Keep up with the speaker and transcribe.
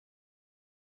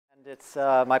It's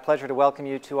my pleasure to welcome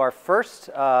you to our first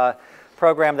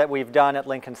program that we've done at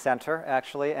Lincoln Center,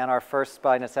 actually, and our first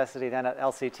by necessity then at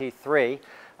LCT 3.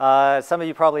 Some of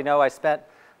you probably know I spent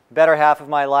the better half of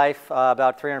my life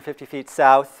about 350 feet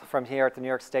south from here at the New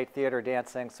York State Theater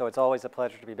dancing, so it's always a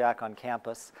pleasure to be back on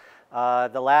campus.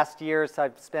 The last years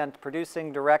I've spent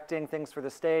producing, directing things for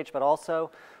the stage, but also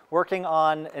working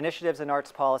on initiatives in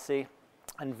arts policy,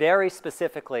 and very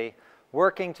specifically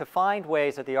working to find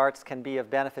ways that the arts can be of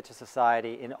benefit to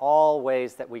society in all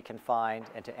ways that we can find,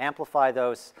 and to amplify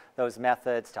those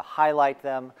methods, to highlight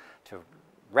them, to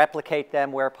replicate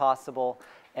them where possible.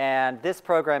 And this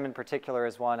program in particular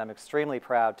is one I'm extremely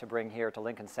proud to bring here to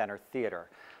Lincoln Center Theater.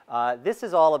 This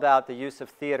is all about the use of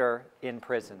theater in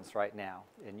prisons right now,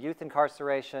 in youth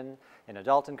incarceration, in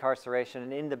adult incarceration,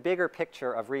 and in the bigger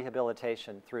picture of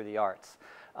rehabilitation through the arts.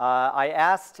 I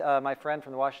asked my friend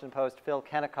from the Washington Post, Phil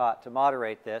Kennicott, to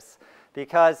moderate this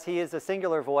because he is a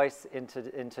singular voice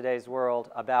in today's world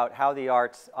about how the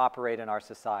arts operate in our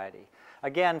society.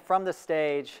 Again, from the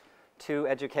stage to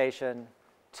education,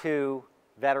 to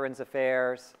Veterans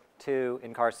Affairs, to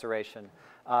incarceration.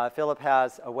 Philip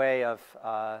has a way of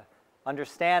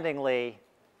understandingly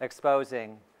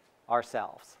exposing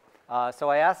ourselves. So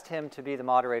I asked him to be the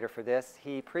moderator for this.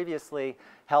 He previously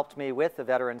helped me with the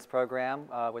Veterans Program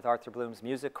with Arthur Bloom's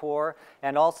Music Corps,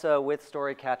 and also with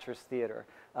Storycatchers Theatre,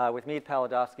 with Meade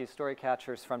Palidofsky,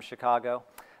 Storycatchers from Chicago,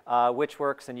 which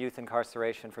works in youth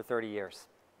incarceration for 30 years.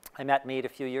 I met Meade a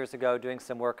few years ago doing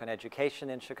some work on education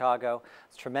in Chicago. I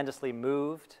was tremendously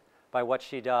moved by what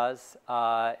she does,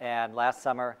 and last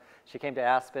summer she came to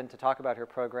Aspen to talk about her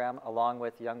program along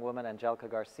with young woman Angelica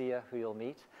Garcia, who you'll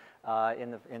meet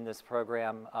in this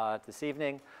program this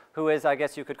evening, who is, I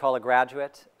guess you could call, a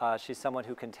graduate. She's someone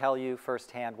who can tell you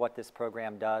firsthand what this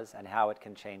program does and how it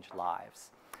can change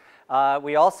lives.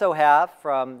 We also have,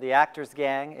 from the Actors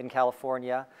Gang in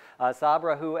California,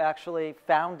 Sabra, who actually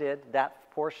founded that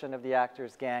portion of the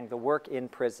Actors Gang, the Work in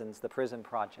Prisons, the Prison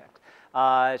Project.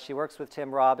 She works with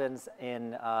Tim Robbins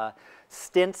in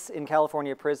stints in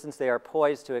California prisons. They are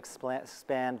poised to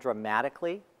expand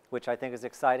dramatically, which I think is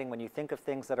exciting. When you think of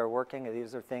things that are working,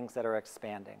 these are things that are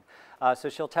expanding. So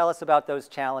she'll tell us about those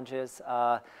challenges.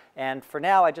 And for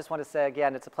now, I just want to say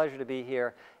again, it's a pleasure to be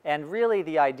here. And really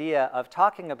the idea of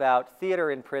talking about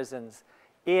theater in prisons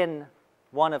in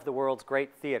one of the world's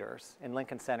great theaters, in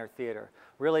Lincoln Center Theater,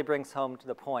 really brings home to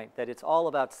the point that it's all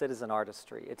about citizen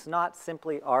artistry. It's not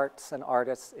simply arts and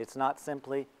artists. It's not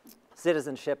simply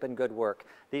citizenship and good work.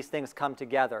 These things come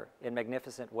together in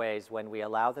magnificent ways when we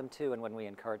allow them to and when we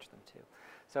encourage them to.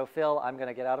 So Phil, I'm going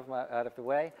to get out of the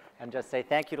way and just say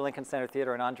thank you to Lincoln Center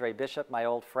Theater and Andre Bishop, my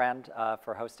old friend,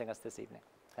 for hosting us this evening.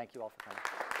 Thank you all for coming.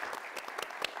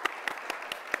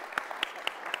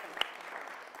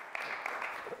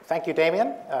 Thank you,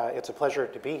 Damien. It's a pleasure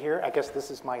to be here. I guess this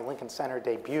is my Lincoln Center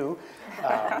debut.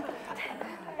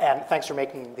 And thanks for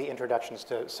making the introductions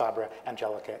to Sabra,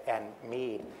 Angelica, and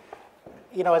Meade.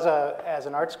 You know, as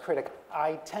an arts critic,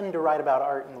 I tend to write about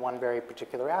art in one very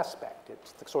particular aspect.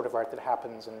 It's the sort of art that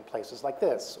happens in places like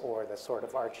this, or the sort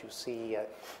of art you see at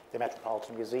the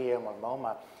Metropolitan Museum or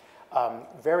MoMA.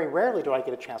 Very rarely do I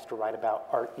get a chance to write about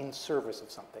art in service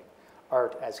of something.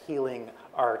 Art as healing,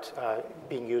 art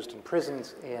being used in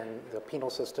prisons, in the penal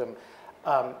system.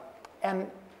 And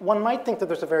one might think that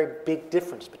there's a very big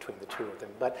difference between the two of them.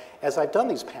 But as I've done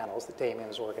these panels that Damien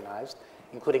has organized,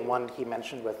 including one he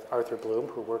mentioned with Arthur Bloom,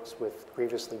 who works with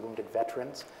grievously wounded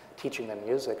veterans, teaching them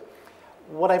music,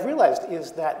 what I've realized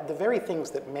is that the very things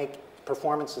that make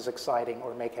performances exciting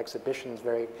or make exhibitions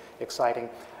very exciting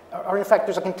are, in fact,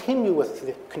 there's a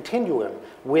continuum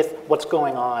with what's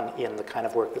going on in the kind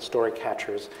of work that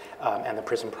Storycatchers and the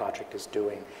Prison Project is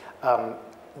doing.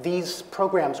 These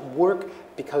programs work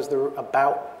because they're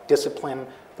about discipline,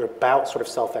 they're about sort of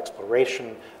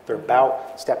self-exploration, they're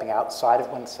about stepping outside of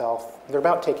oneself, they're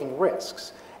about taking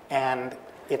risks. And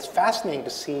it's fascinating to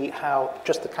see how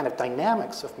just the kind of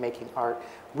dynamics of making art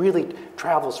really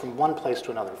travels from one place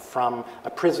to another, from a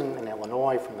prison in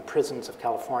Illinois, from the prisons of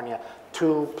California,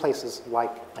 to places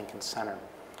like Lincoln Center.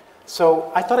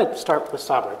 So I thought I'd start with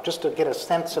Sabra, just to get a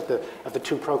sense of the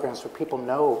two programs so people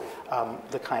know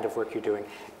the kind of work you're doing.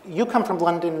 You come from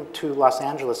London to Los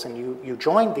Angeles, and you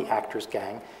joined the Actors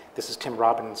Gang. This is Tim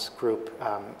Robbins' group.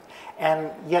 And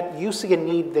yet you see a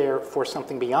need there for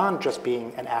something beyond just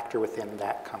being an actor within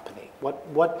that company.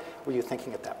 What were you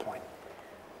thinking at that point?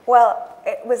 Well,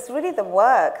 it was really the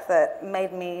work that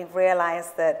made me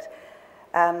realize that,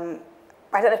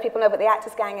 I don't know if people know, but the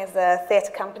Actors Gang is a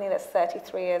theatre company that's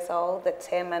 33 years old that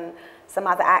Tim and some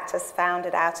other actors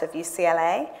founded out of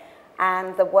UCLA.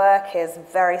 And the work is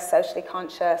very socially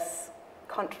conscious,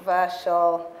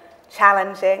 controversial,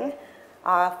 challenging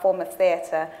form of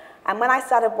theatre. And when I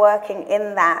started working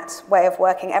in that way of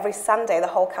working, every Sunday the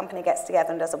whole company gets together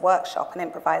and does a workshop, an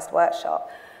improvised workshop.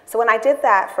 So when I did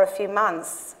that for a few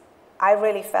months, I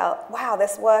really felt, wow,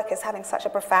 this work is having such a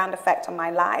profound effect on my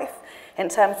life in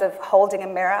terms of holding a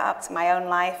mirror up to my own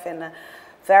life in a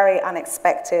very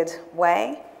unexpected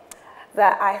way,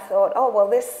 that I thought, oh, well,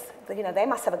 this, you know, they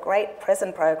must have a great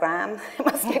prison program. They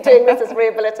must be doing this as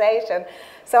rehabilitation.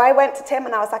 So I went to Tim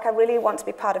and I was like, I really want to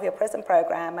be part of your prison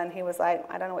program. And he was like,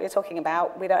 I don't know what you're talking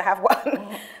about. We don't have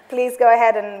one. Please go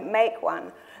ahead and make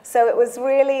one. So it was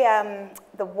really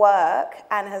the work,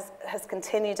 and has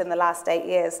continued in the last 8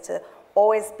 years to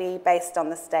always be based on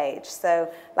the stage.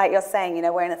 So like you're saying, you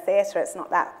know, we're in a theatre, it's not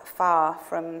that far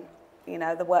from, you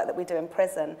know, the work that we do in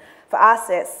prison. For us,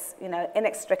 it's, you know,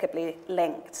 inextricably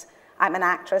linked. I'm an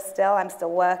actress still, I'm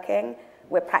still working.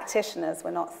 We're practitioners, we're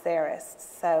not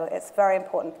theorists. So it's a very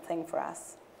important thing for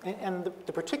us. And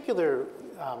the particular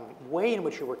way in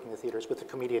which you're working in the theater is with the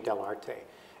Commedia dell'arte.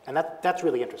 And that's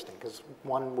really interesting, because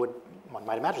one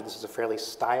might imagine this is a fairly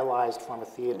stylized form of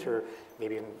theater,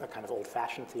 maybe in a kind of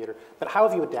old-fashioned theater. But how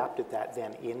have you adapted that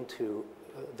then into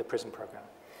the prison program?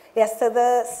 Yes, so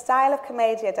the style of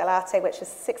Commedia dell'arte, which is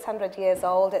 600 years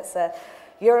old, it's a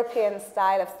European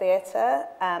style of theater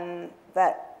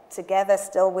that together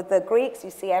still with the Greeks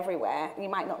you see everywhere. You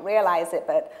might not realize it,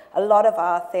 but a lot of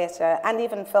our theater, and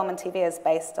even film and TV, is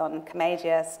based on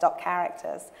Commedia stock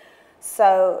characters.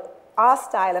 So our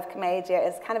style of Commedia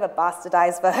is kind of a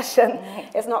bastardized version.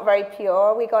 It's not very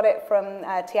pure. We got it from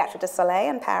Théâtre du Soleil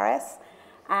in Paris,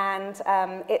 and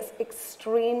it's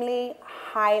extremely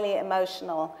highly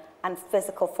emotional and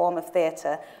physical form of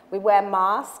theatre. We wear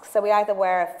masks, so we either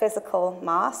wear a physical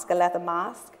mask, a leather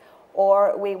mask,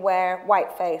 or we wear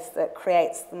whiteface that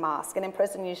creates the mask. And in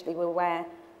prison, usually we wear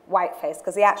whiteface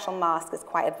because the actual mask is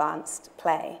quite advanced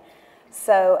play.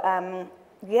 So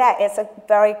yeah, it's a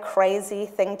very crazy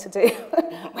thing to do.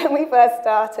 When we first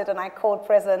started, and I called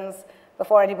prisons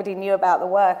before anybody knew about the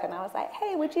work, and I was like,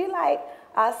 hey, would you like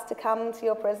us to come to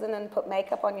your prison and put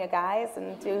makeup on your guys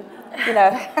and do, you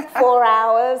know, 4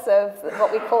 hours of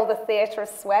what we call the theatre of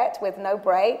sweat with no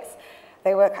breaks?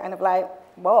 They were kind of like,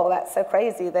 whoa, that's so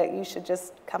crazy that you should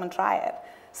just come and try it.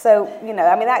 So, you know,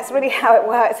 I mean, that's really how it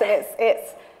works. And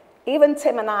it's even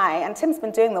Tim and I, and Tim's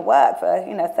been doing the work for,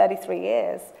 you know, 33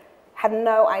 years, had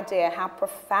no idea how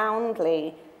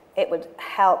profoundly it would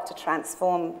help to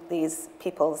transform these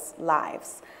people's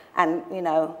lives and, you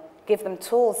know, give them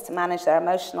tools to manage their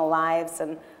emotional lives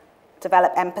and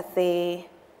develop empathy,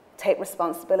 take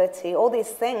responsibility, all these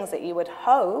things that you would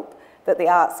hope that the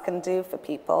arts can do for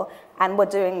people, and were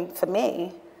doing for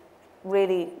me,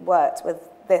 really worked with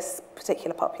this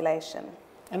particular population.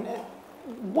 And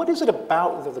what is it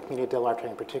about the Commedia dell'arte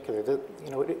in particular that, you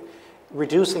know,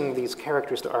 reducing these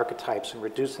characters to archetypes and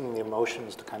reducing the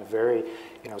emotions to kind of very,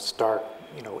 you know, stark,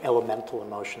 you know, elemental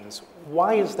emotions?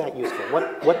 Why is that useful?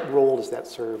 What role does that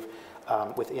serve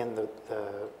within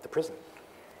the prison?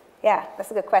 Yeah,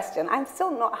 that's a good question. I'm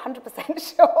still not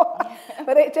 100% sure,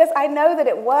 but I know that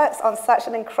it works on such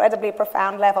an incredibly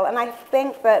profound level. And I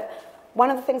think that one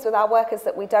of the things with our work is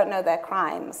that we don't know their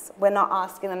crimes. We're not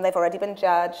asking them, they've already been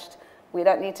judged. We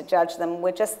don't need to judge them.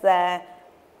 We're just there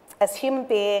as human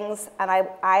beings, and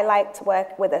I like to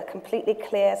work with a completely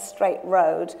clear, straight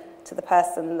road to the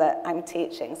person that I'm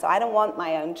teaching. So I don't want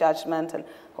my own judgment and,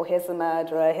 oh, here's the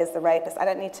murderer, here's the rapist. I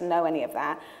don't need to know any of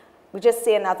that. We just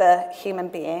see another human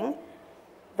being.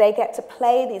 They get to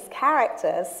play these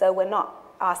characters, so we're not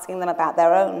asking them about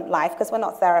their own life, because we're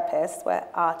not therapists, we're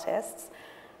artists.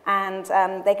 And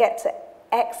they get to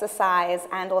exercise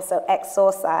and also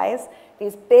exorcise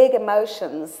these big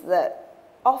emotions that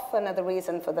often are the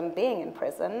reason for them being in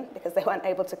prison, because they weren't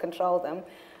able to control them.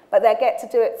 But they get to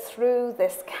do it through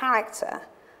this character.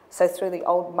 So through the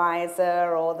old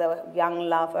miser, or the young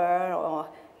lover, or,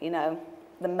 you know,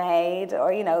 the maid,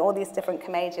 or, you know, all these different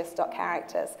Commedia stock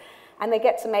characters. And they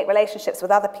get to make relationships with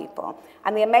other people.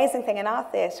 And the amazing thing in our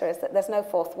theatre is that there's no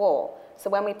fourth wall. So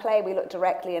when we play, we look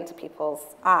directly into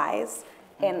people's eyes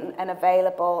in an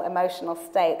available emotional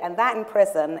state. And that in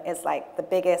prison is like the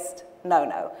biggest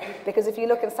no-no. Because if you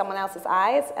look in someone else's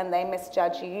eyes and they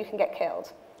misjudge you, you can get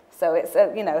killed. So it's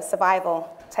a, you know, survival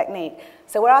technique.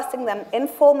 So we're asking them in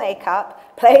full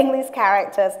makeup, playing these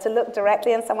characters, to look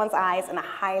directly in someone's eyes in a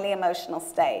highly emotional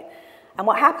state. And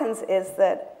what happens is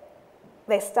that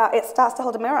it starts to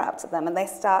hold a mirror up to them, and they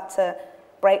start to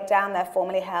break down their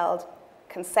formerly held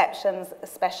conceptions,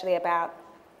 especially about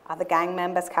other gang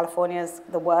members. California's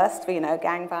the worst for, you know,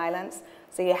 gang violence.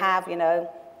 So you have, you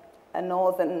know, a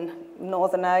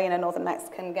northerner, you know, northern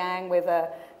Mexican gang with a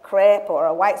Crip or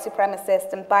a white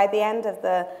supremacist, and by the end of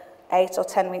the 8 or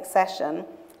 10 week session,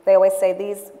 they always say,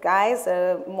 these guys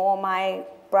are more my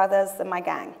brothers than my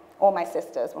gang, or my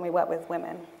sisters when we work with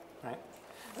women. Right.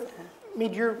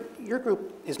 Meade, your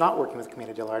group is not working with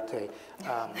Commedia dell'arte.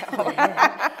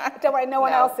 Don't worry, no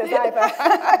one else is either.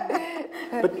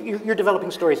 But you're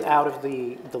developing stories out of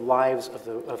the lives of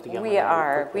the young women. We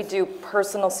are. We do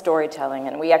personal storytelling,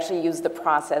 and we actually use the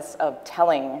process of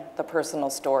telling the personal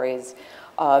stories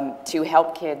to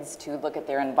help kids to look at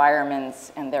their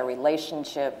environments and their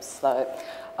relationships,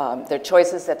 their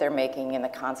choices that they're making and the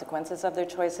consequences of their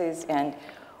choices. And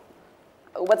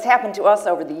what's happened to us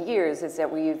over the years is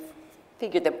that we've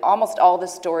figured that almost all the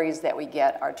stories that we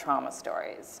get are trauma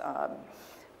stories.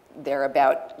 They're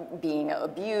about being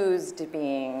abused,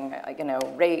 being,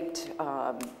 raped,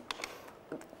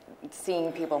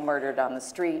 seeing people murdered on the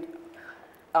street.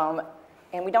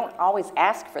 And we don't always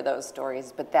ask for those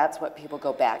stories, but that's what people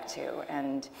go back to.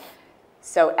 And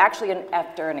so actually,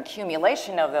 after an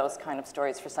accumulation of those kind of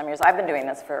stories for some years, I've been doing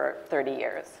this for 30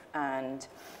 years, and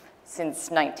since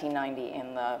 1990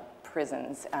 in the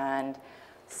prisons. And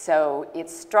so it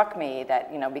struck me that,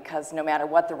 because no matter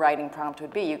what the writing prompt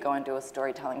would be, you go into a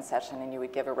storytelling session and you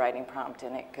would give a writing prompt,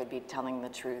 and it could be telling the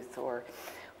truth or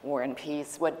War and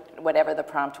Peace, whatever the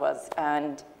prompt was.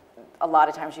 And a lot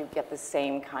of times you get the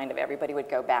same kind of, everybody would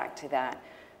go back to that,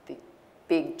 the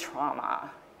big trauma,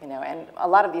 and a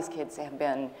lot of these kids have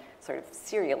been sort of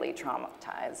serially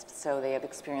traumatized, so they have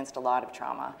experienced a lot of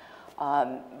trauma.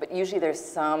 But usually there's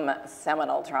some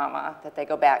seminal trauma that they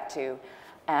go back to.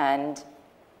 And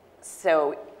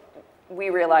so we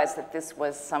realized that this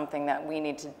was something that we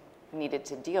needed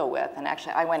to deal with. And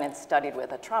actually, I went and studied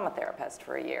with a trauma therapist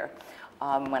for a year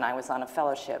when I was on a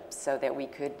fellowship, so that we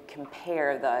could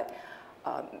compare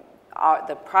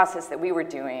the process that we were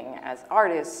doing as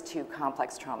artists to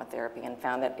complex trauma therapy, and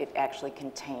found that it actually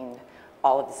contained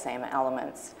all of the same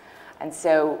elements. And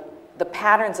so the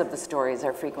patterns of the stories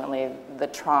are frequently the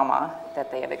trauma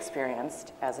that they have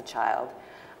experienced as a child,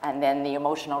 and then the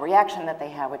emotional reaction that they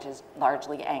have, which is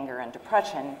largely anger and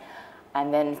depression.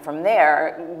 And then from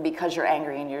there, because you're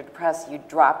angry and you're depressed, you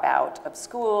drop out of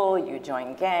school, you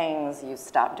join gangs, you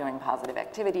stop doing positive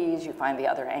activities, you find the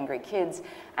other angry kids,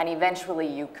 and eventually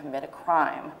you commit a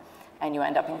crime, and you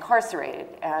end up incarcerated.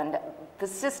 And the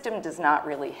system does not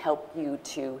really help you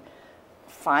to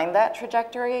find that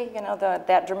trajectory,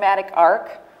 that dramatic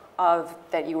arc of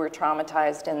that you were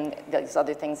traumatized and these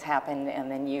other things happened and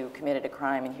then you committed a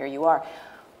crime and here you are.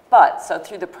 But so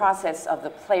through the process of the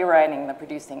playwriting, the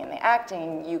producing, and the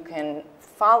acting, you can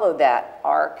follow that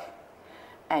arc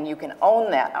and you can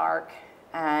own that arc,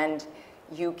 and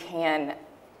you can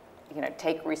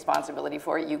take responsibility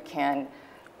for it, you can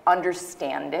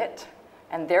understand it,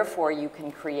 and therefore you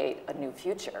can create a new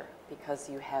future, because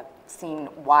you have seen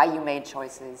why you made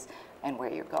choices and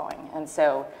where you're going. And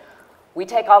so we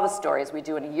take all the stories, we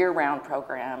do a year-round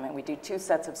program, and we do 2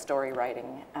 sets of story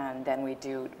writing, and then we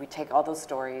take all those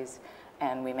stories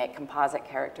and we make composite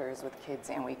characters with kids,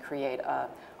 and we create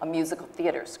a musical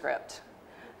theater script.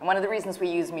 And one of the reasons we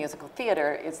use musical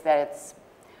theater is that it's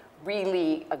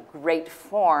really a great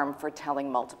form for telling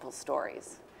multiple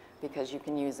stories, because you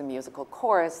can use a musical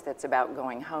chorus that's about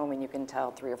going home, and you can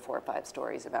tell 3 or 4 or 5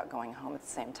 stories about going home at the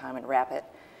same time and wrap it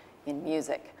in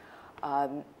music.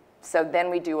 So then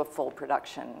we do a full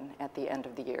production at the end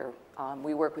of the year.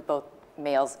 We work with both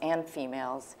males and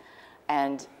females,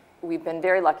 and we've been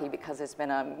very lucky because there's been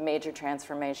a major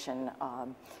transformation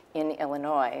in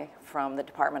Illinois from the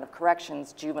Department of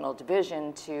Corrections Juvenile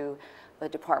Division to the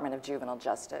Department of Juvenile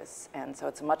Justice. And so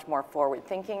it's a much more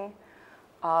forward-thinking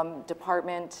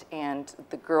department, and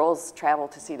the girls travel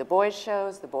to see the boys'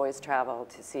 shows, the boys travel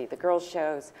to see the girls'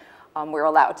 shows. We're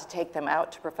allowed to take them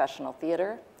out to professional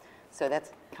theater, so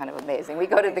that's kind of amazing. We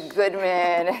go to the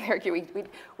Goodman, and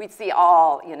we'd see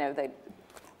all,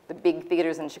 the big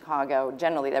theaters in Chicago.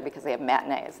 Generally they're because they have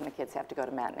matinees, and the kids have to go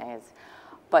to matinees.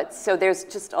 But so there's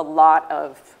just a lot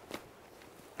of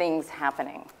things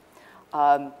happening.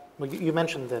 Well, you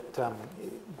mentioned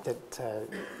that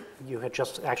you had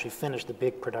just actually finished the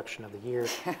big production of the year.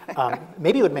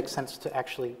 Maybe it would make sense to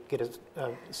actually get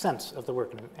a sense of the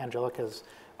work. And Angelica's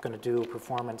going to do a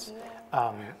performance.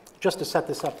 Just to set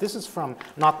this up, this is from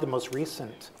not the most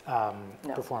recent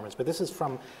performance, but this is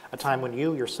from a time when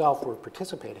you yourself were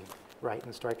participating, right,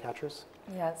 in Storycatchers?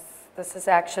 Yes, this is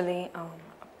actually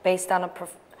based on a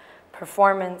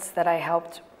performance that I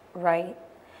helped write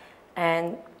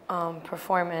and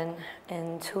perform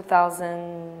in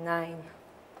 2009.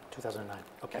 2009,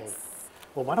 okay. Yes.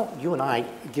 Well, why don't you and I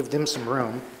give them some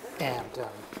room and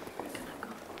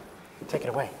take it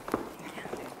away.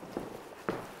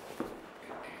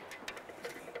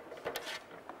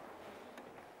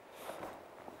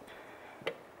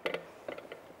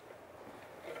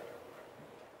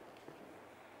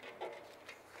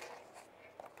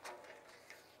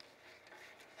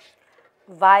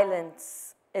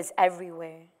 Violence is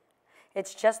everywhere.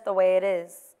 It's just the way it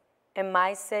is. In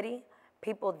my city,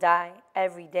 people die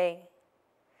every day.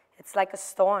 It's like a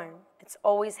storm. It's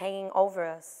always hanging over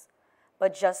us.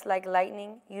 But just like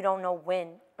lightning, you don't know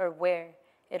when or where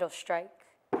it'll strike.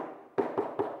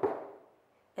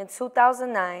 In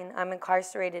 2009, I'm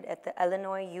incarcerated at the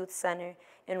Illinois Youth Center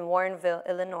in Warrenville,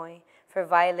 Illinois, for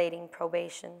violating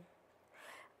probation.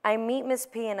 I meet Miss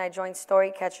P and I join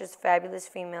Storycatchers Fabulous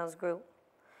Females group.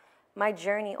 My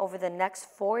journey over the next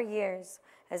 4 years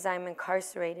as I'm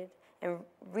incarcerated and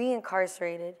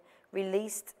reincarcerated,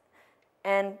 released,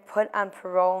 and put on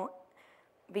parole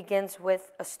begins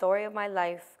with a story of my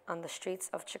life on the streets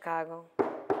of Chicago.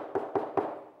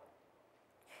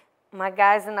 My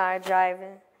guys and I are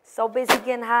driving, so busy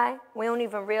getting high, we don't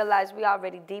even realize we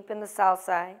already deep in the south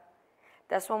side.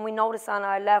 That's when we notice on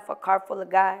our left a car full of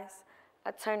guys.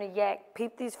 I turn to Yak,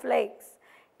 peep these flakes.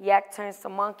 Yak turns to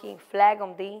Monkey, flag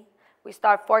 'em, D. We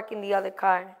start forking the other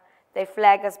car. They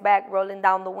flag us back, rolling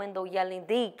down the window, yelling,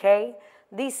 D, K,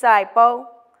 D side, po.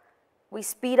 We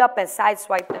speed up and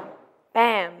sideswipe them.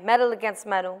 Bam, metal against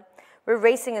metal. We're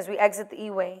racing as we exit the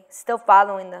E-way, still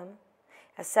following them.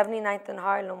 At 79th and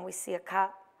Harlem, we see a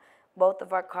cop. Both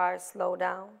of our cars slow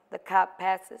down. The cop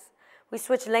passes. We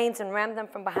switch lanes and ram them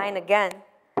from behind again.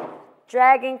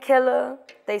 Dragon killer,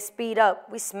 they speed up.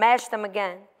 We smash them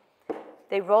again.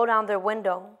 They roll down their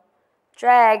window.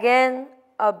 Dragon,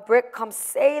 a brick comes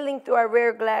sailing through our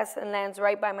rear glass and lands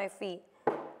right by my feet.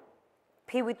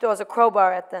 Pee-wee throws a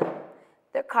crowbar at them.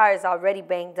 Their car is already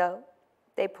banged up.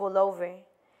 They pull over.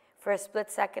 For a split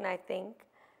second, I think,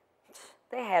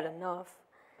 they had enough.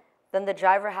 Then the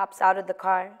driver hops out of the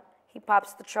car. He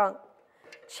pops the trunk.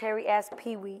 Cherry asks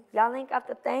Pee-wee, y'all ain't got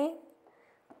the thing?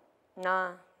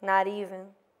 Nah, not even.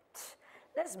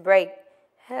 Let's break.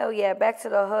 Hell yeah, back to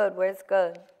the hood where it's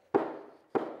good.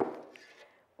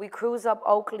 We cruise up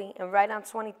Oakley, and right on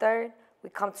 23rd,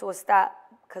 we come to a stop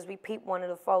because we peep one of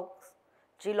the folks.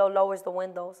 G-Lo lowers the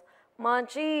windows.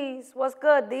 Munchies, what's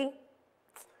good, D?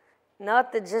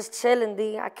 Nothing, just chilling,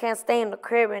 D. I can't stay in the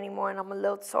crib anymore, and I'm a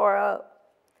little tore up.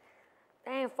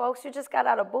 Dang, folks, you just got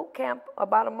out of boot camp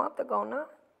about a month ago, no?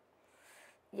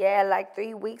 Yeah, like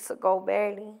 3 weeks ago,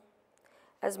 barely.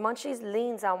 As Munchies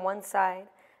leans on one side,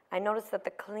 I notice that the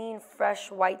clean,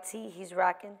 fresh white tee he's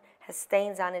rocking has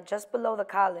stains on it just below the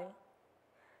collar.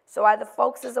 So either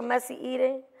folks is a messy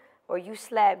eater, or you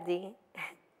slap, D.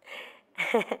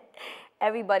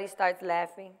 Everybody starts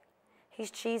laughing.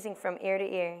 He's cheesing from ear to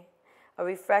ear, a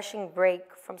refreshing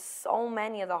break from so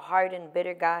many of the hard and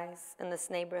bitter guys in this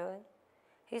neighborhood.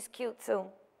 He's cute too,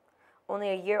 only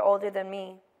a year older than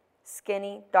me,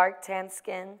 skinny, dark tan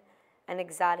skin, and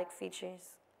exotic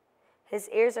features. His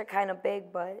ears are kind of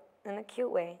big, but in a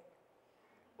cute way.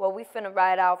 Well, we finna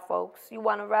ride out, folks. You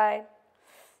wanna ride?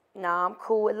 Nah, I'm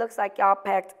cool. It looks like y'all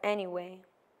packed anyway.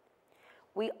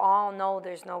 We all know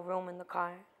there's no room in the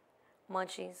car.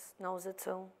 Munchies knows it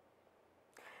too.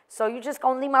 So you just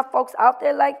gonna leave my folks out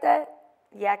there like that?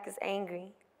 Yak is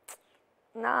angry.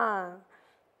 Nah.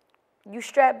 You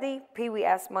strapped, D? Pee-wee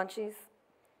asks Munchies.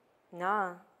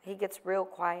 Nah, he gets real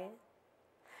quiet.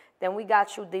 Then we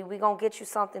got you, D. We gonna get you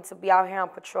something to be out here on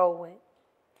patrol with.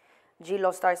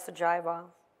 G-Lo starts to drive off.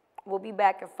 We'll be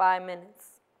back in 5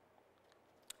 minutes.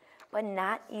 But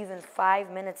not even 5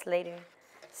 minutes later,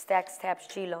 Stax taps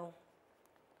G-Lo.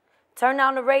 Turn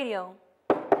down the radio.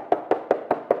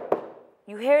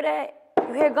 You hear that?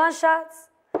 You hear gunshots?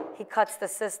 He cuts the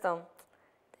system.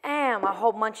 Damn, I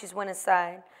hope Munchies went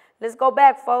inside. Let's go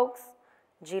back, folks.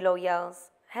 G-Lo yells.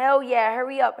 Hell yeah,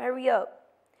 hurry up, hurry up.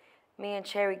 Me and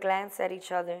Cherry glance at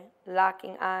each other,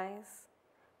 locking eyes.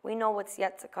 We know what's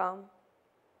yet to come.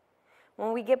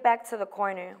 When we get back to the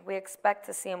corner, we expect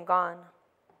to see him gone.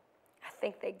 I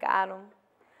think they got him.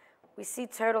 We see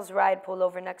Turtle's ride pull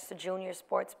over next to Junior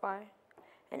Sports Bar.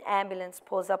 An ambulance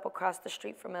pulls up across the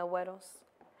street from El Güeros.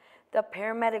 The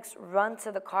paramedics run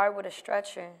to the car with a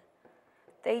stretcher.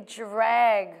 They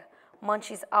drag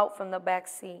Munchies out from the back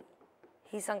seat.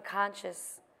 He's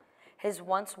unconscious. His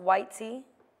once white tee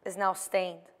is now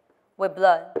stained with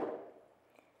blood.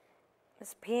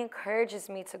 Miss P encourages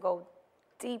me to go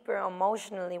deeper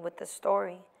emotionally with the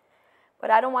story,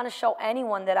 but I don't want to show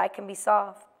anyone that I can be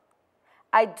soft.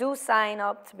 I do sign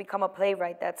up to become a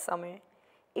playwright that summer,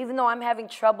 even though I'm having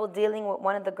trouble dealing with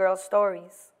one of the girl's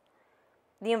stories.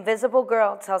 The Invisible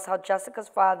Girl tells how Jessica's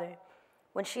father,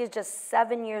 when she is just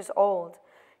 7 years old,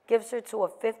 gives her to a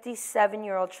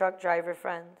 57-year-old truck driver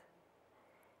friend.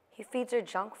 He feeds her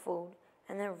junk food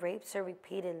and then rapes her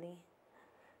repeatedly.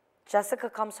 Jessica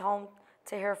comes home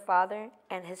to her father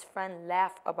and his friend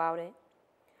laugh about it.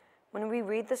 When we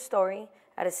read the story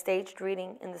at a staged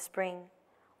reading in the spring,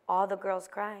 all the girls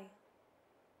cry,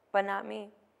 but not me.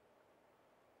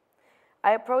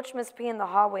 I approached Miss P in the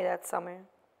hallway that summer.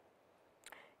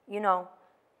 You know,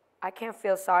 I can't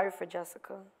feel sorry for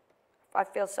Jessica. If I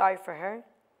feel sorry for her,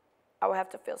 I would have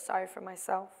to feel sorry for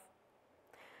myself.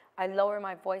 I lower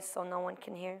my voice so no one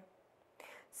can hear.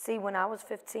 See, when I was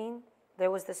 15, there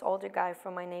was this older guy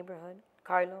from my neighborhood,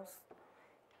 Carlos.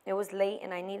 It was late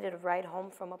and I needed a ride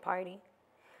home from a party.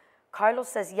 Carlos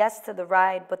says yes to the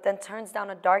ride, but then turns down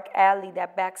a dark alley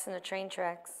that backs into train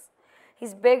tracks.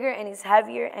 He's bigger and he's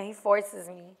heavier and he forces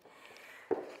me.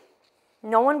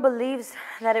 No one believes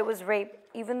that it was rape,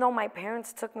 even though my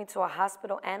parents took me to a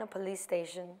hospital and a police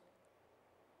station.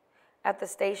 At the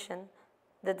station,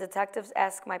 the detectives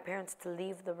ask my parents to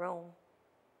leave the room.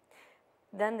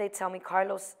 Then they tell me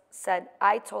Carlos said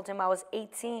I told him I was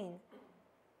 18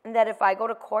 and that if I go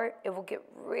to court, it will get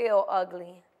real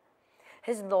ugly.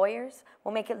 His lawyers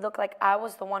will make it look like I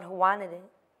was the one who wanted it.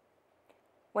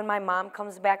 When my mom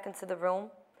comes back into the room,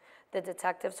 the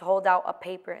detectives hold out a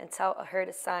paper and tell her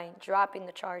to sign, dropping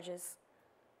the charges.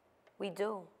 We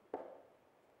do.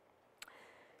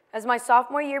 As my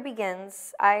sophomore year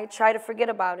begins, I try to forget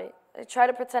about it. I try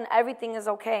to pretend everything is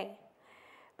okay.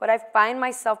 But I find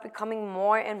myself becoming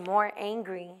more and more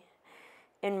angry,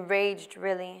 enraged,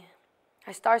 really.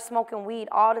 I start smoking weed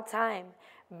all the time,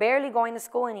 barely going to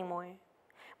school anymore.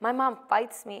 My mom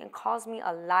fights me and calls me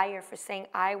a liar for saying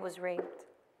I was raped.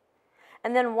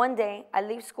 And then one day, I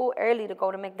leave school early to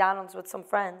go to McDonald's with some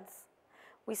friends.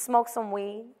 We smoke some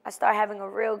weed. I start having a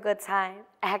real good time,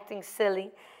 acting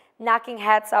silly, knocking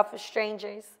hats off of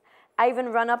strangers. I even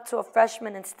run up to a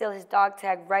freshman and steal his dog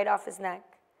tag right off his neck.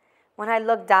 When I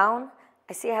look down,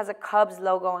 I see it has a Cubs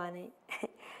logo on it.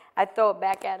 I throw it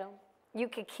back at him. You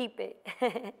can keep it.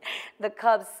 The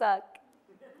Cubs suck.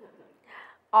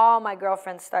 All my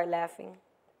girlfriends start laughing.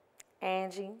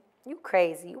 Angie, you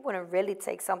crazy. You wouldn't really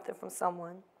take something from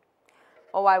someone.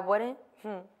 Oh, I wouldn't?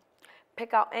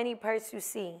 Pick out any purse you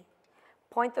see.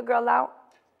 Point the girl out,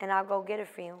 and I'll go get it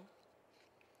for you.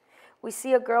 We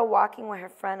see a girl walking with her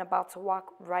friend about to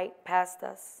walk right past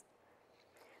us.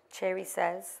 Cherry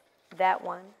says, that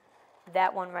one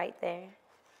right there.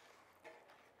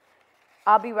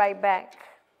 I'll be right back.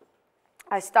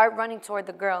 I start running toward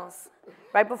the girls.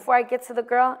 Right before I get to the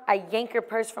girl, I yank her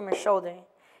purse from her shoulder.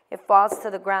 It falls to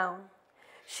the ground.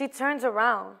 She turns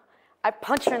around. I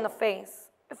punch her in the face.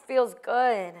 It feels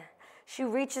good. She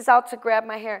reaches out to grab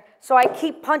my hair, so I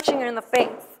keep punching her in the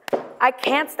face. I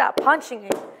can't stop punching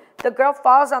her. The girl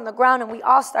falls on the ground and we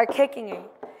all start kicking her.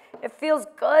 It feels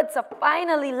good to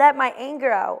finally let my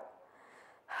anger out.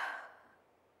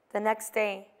 The next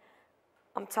day,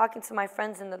 I'm talking to my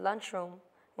friends in the lunchroom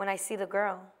when I see the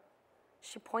girl.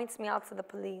 She points me out to the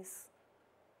police.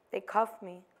 They cuff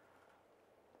me.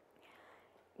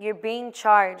 You're being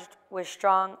charged with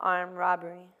strong arm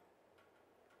robbery.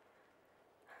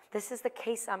 This is the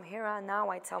case I'm here on now,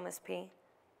 I tell Miss P.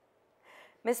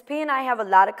 Miss P and I have a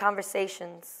lot of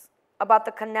conversations about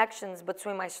the connections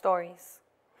between my stories,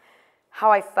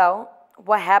 how I felt,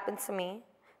 what happened to me,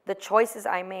 the choices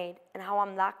I made, and how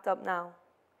I'm locked up now.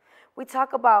 We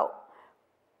talk about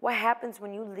what happens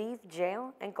when you leave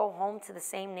jail and go home to the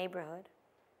same neighborhood.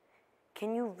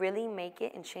 Can you really make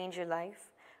it and change your life?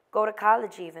 Go to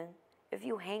college even, if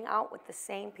you hang out with the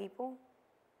same people?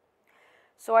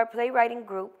 So our playwriting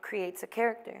group creates a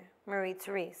character,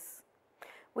 Marie-Therese.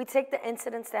 We take the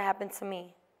incidents that happened to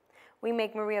me. We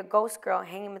make Marie a ghost girl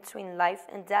hanging between life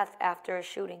and death after a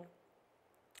shooting.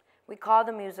 We call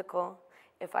the musical,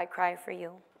 If I Cry for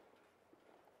You.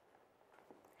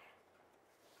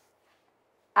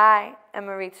 I am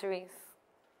Marie-Therese.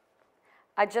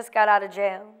 I just got out of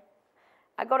jail.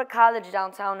 I go to college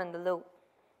downtown in the Loop.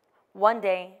 One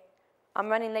day, I'm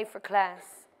running late for class.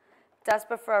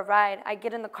 Desperate for a ride, I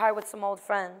get in the car with some old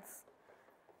friends.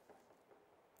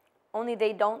 Only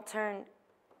they don't turn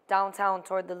downtown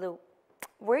toward the Loop.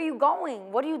 Where are you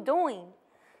going? What are you doing?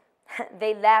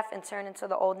 They laugh and turn into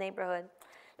the old neighborhood.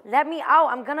 Let me out,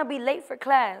 I'm gonna be late for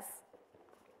class.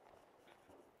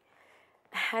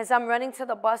 As I'm running to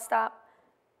the bus stop,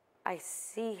 I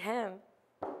see him,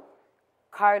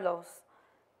 Carlos,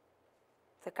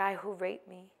 the guy who raped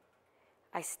me.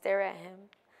 I stare at him.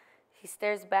 He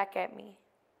stares back at me.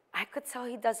 I could tell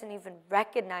he doesn't even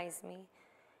recognize me,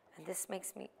 and this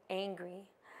makes me angry.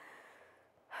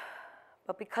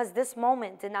 But because this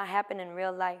moment did not happen in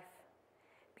real life,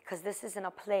 because this isn't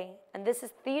a play, and this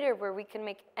is theater where we can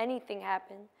make anything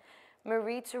happen,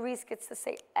 Marie-Therese gets to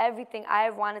say everything I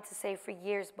have wanted to say for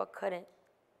years but couldn't.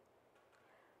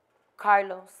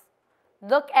 Carlos,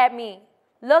 look at me.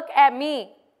 Look at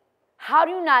me. How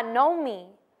do you not know me?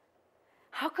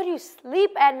 How could you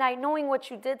sleep at night knowing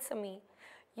what you did to me?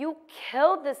 You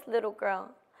killed this little girl.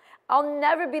 I'll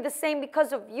never be the same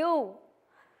because of you.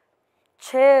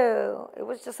 Chill. It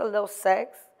was just a little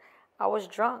sex. I was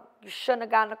drunk. You shouldn't have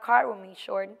gotten in a car with me,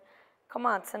 shorty. Come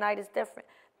on, tonight is different.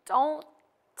 Don't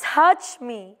touch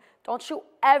me. Don't you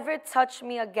ever touch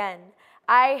me again.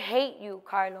 I hate you,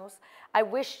 Carlos. I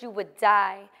wish you would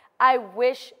die. I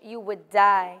wish you would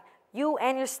die. You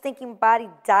and your stinking body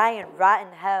die and rot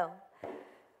in hell.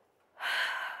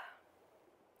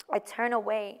 I turn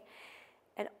away,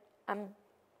 and I'm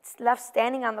left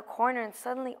standing on the corner, and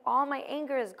suddenly all my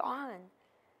anger is gone.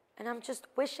 And I'm just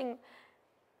wishing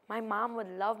my mom would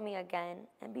love me again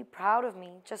and be proud of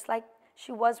me, just like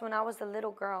she was when I was a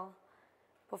little girl,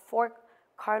 before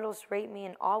Carlos raped me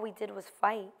and all we did was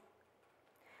fight.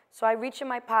 So I reach in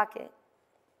my pocket,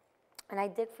 and I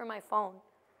dig for my phone.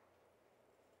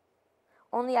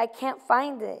 Only I can't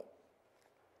find it.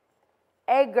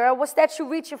 Hey, girl, what's that you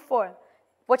reaching for?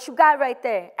 What you got right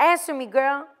there? Answer me,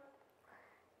 girl.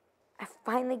 I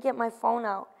finally get my phone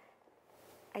out.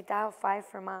 I dial 5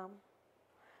 for Mom.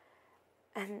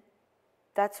 And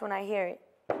that's when I hear it.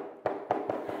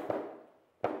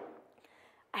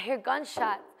 I hear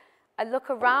gunshots. I look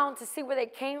around to see where they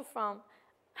came from.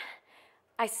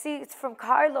 I see it's from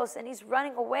Carlos, and he's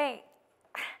running away.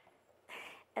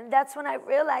 And that's when I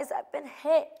realize I've been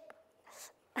hit.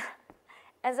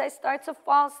 As I start to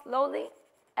fall slowly,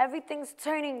 everything's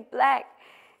turning black,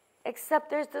 except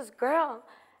there's this girl,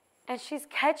 and she's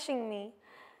catching me.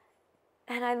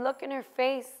 And I look in her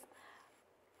face,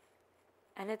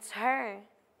 and it's her.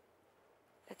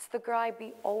 It's the girl I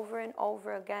beat over and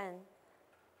over again.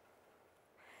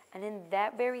 And in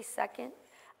that very second,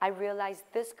 I realize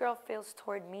this girl feels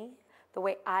toward me the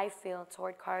way I feel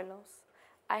toward Carlos.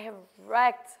 I have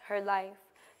wrecked her life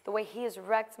the way he has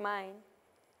wrecked mine.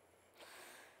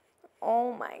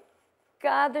 Oh my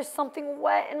God, there's something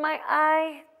wet in my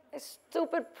eye. My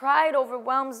stupid pride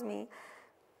overwhelms me.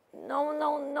 No,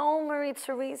 no, no, Marie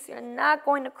Therese, you're not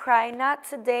going to cry. Not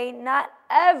today, not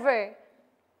ever.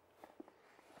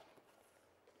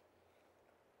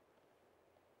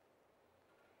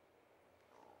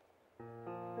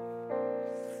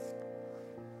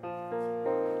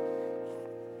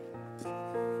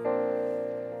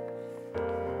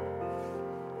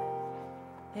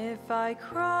 If I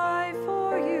cry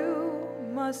for you,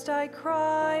 must I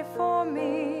cry for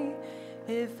me?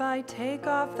 If I take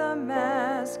off the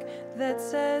mask that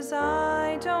says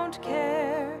I don't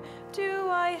care, do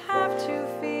I have to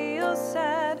feel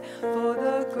sad for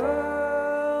the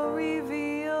girl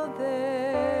revealed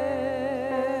there?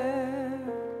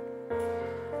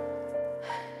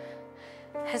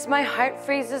 As my heart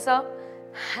freezes up,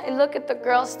 I look at the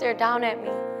girl stare down at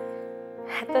me,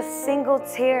 at the single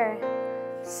tear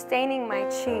staining my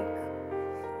cheek.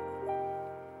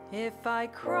 If I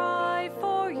cry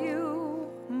for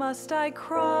you, must I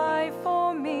cry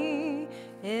for me?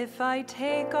 If I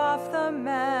take off the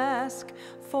mask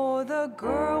for the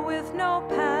girl with no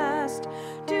past,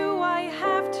 do I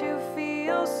have to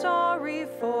feel sorry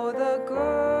for the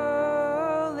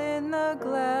girl in the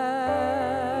glass?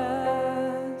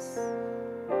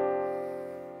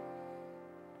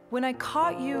 When I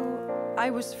caught you,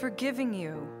 I was forgiving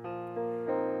you.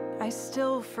 I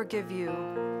still forgive you.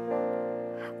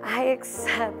 I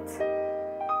accept.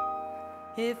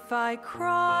 If I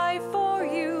cry for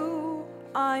you,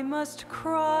 I must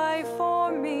cry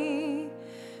for me.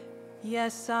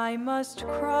 Yes, I must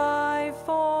cry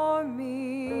for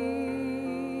me.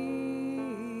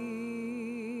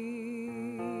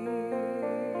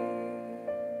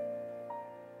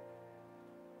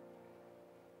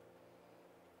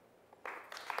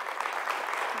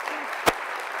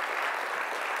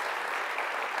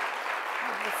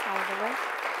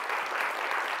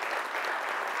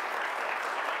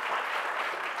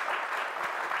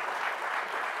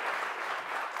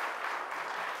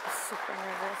 Super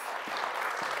nervous.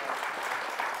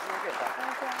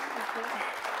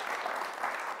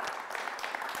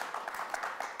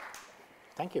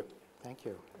 Thank you. Thank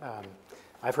you.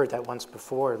 I've heard that once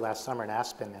before last summer in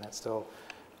Aspen, and it's still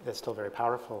very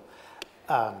powerful.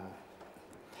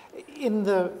 In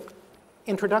the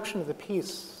introduction of the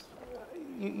piece,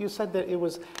 you said that it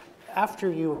was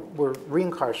after you were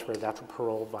reincarcerated after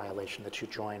parole violation that you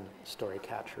joined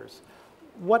Storycatchers.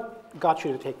 What got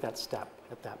you to take that step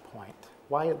at that point?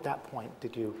 Why at that point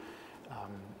did you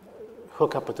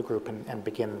hook up with the group and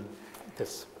begin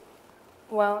this?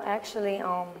 Well, actually,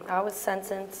 I was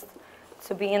sentenced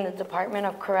to be in the Department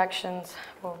of Corrections.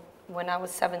 Well, when I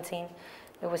was 17,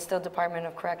 it was still Department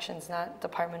of Corrections, not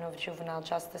Department of Juvenile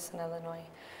Justice in Illinois.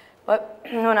 But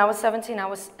when I was 17, I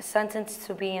was sentenced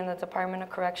to be in the Department of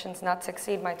Corrections not to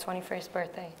exceed my 21st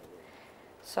birthday.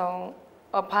 So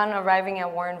upon arriving at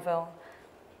Warrenville,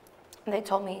 they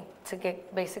told me to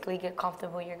basically get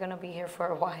comfortable. You're going to be here for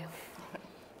a while.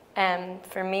 And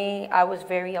for me, I was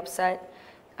very upset.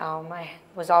 I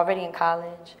was already in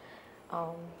college.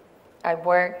 I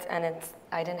worked, and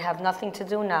I didn't have nothing to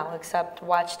do now except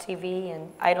watch TV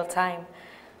and idle time.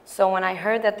 So when I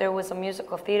heard that there was a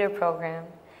musical theater program,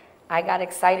 I got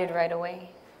excited right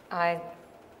away. I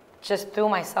just threw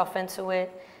myself into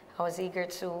it. I was eager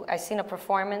to. I seen a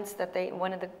performance that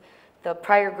one of the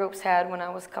prior groups had when I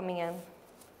was coming in,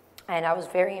 and I was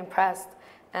very impressed.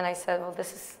 And I said, well,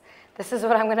 this is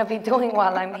what I'm going to be doing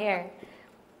while I'm here.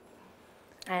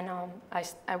 And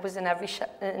I was in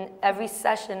every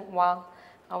session while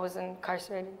I was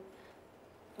incarcerated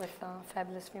with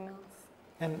fabulous females.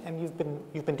 And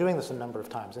you've been doing this a number of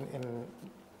times.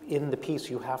 In the piece,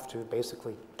 you have to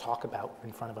basically talk about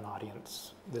in front of an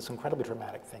audience this incredibly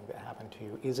dramatic thing that happened to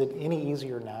you. Is it any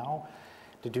easier now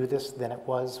to do this than it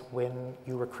was when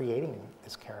you were creating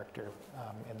this character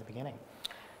in the beginning?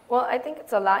 Well, I think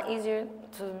it's a lot easier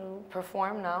to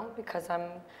perform now because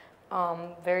I'm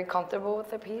very comfortable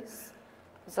with the piece.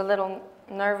 I was a little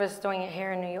nervous doing it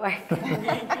here in New York.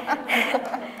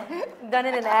 Done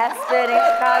it in Aspen, in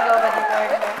Chicago, but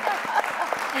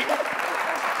New York.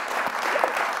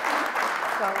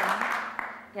 So,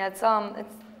 yeah,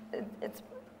 it's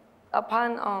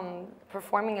upon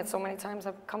performing it so many times,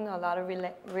 I've come to a lot of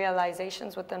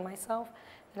realizations within myself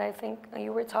that I think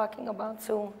you were talking about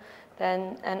too.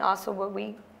 And also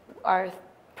our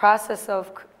process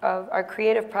of our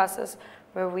creative process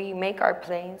where we make our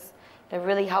plays, it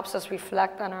really helps us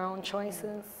reflect on our own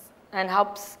choices and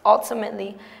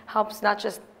ultimately helps not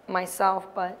just myself,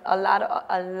 but a lot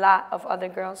of other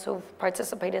girls who've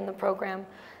participated in the program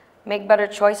make better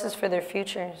choices for their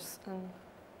futures.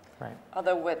 Right.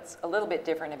 Although what's a little bit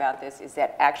different about this is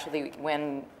that actually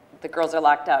when the girls are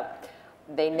locked up,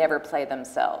 they never play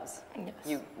themselves. Yes.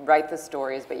 You write the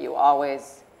stories, but you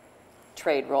always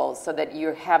trade roles so that you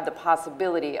have the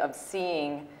possibility of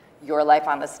seeing your life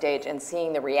on the stage and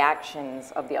seeing the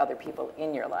reactions of the other people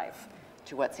in your life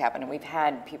to what's happened. And we've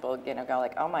had people, go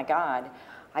like, oh my God,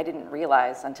 I didn't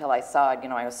realize until I saw it,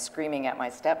 I was screaming at my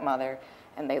stepmother,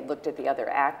 and they looked at the other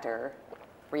actor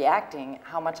reacting,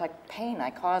 how much pain I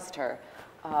caused her.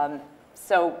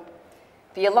 So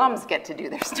the alums get to do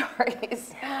their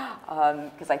stories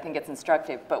because I think it's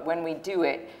instructive. But when we do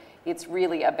it, it's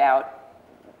really about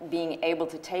being able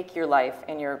to take your life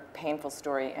and your painful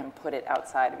story and put it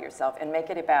outside of yourself and make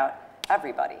it about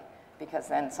everybody, because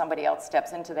then somebody else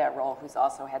steps into that role who's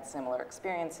also had similar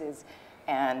experiences,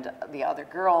 and the other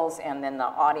girls, and then the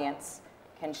audience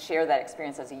can share that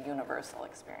experience as a universal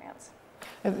experience.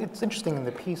 It's interesting in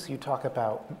the piece you talk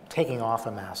about taking off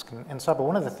a mask. And Sabra,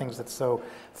 one of the things that's so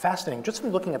fascinating, just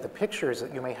from looking at the pictures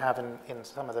that you may have in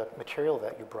some of the material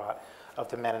that you brought of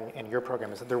the men in your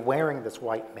program, is that they're wearing this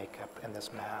white makeup and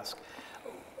this mask.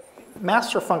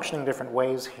 Masks are functioning different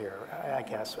ways here, I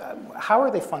guess. How are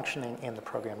they functioning in the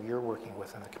program you're working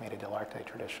with in the Commedia dell'arte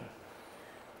tradition?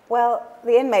 Well,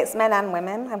 the inmates, men and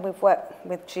women, and we've worked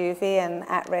with juvie and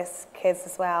at-risk kids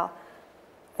as well,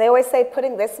 they always say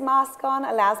putting this mask on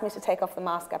allows me to take off the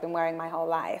mask I've been wearing my whole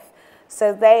life.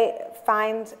 So they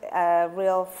find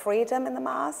real freedom in the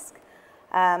mask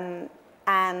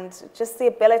and just the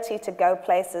ability to go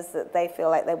places that they feel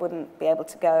like they wouldn't be able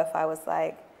to go if I was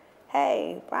like,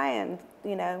 hey, Brian,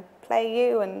 play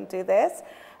you and do this.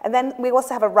 And then we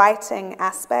also have a writing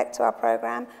aspect to our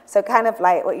program. So kind of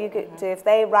like what you could do, if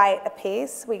they write a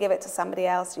piece, we give it to somebody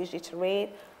else, usually to read.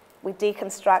 We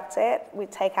deconstruct it. We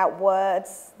take out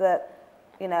words that,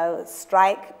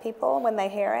 strike people when they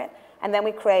hear it. And then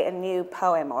we create a new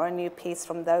poem or a new piece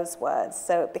from those words.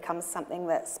 So it becomes something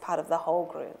that's part of the whole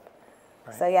group.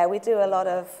 Right. So yeah, we do a lot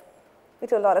of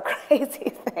crazy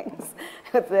things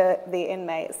with the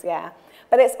inmates, yeah.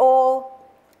 But it's all,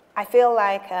 I feel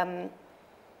like,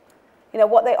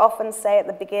 what they often say at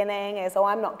the beginning is, oh,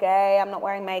 I'm not gay, I'm not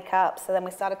wearing makeup. So then we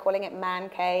started calling it man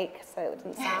cake, so it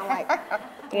didn't sound like,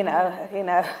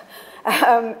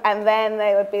 and then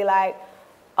they would be like,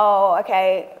 oh,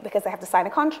 okay, because they have to sign a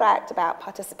contract about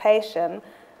participation,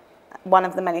 one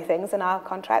of the many things in our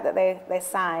contract that they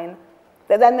sign,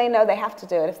 but then they know they have to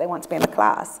do it if they want to be in the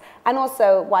class. And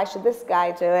also, why should this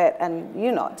guy do it and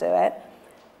you not do it?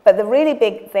 But the really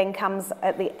big thing comes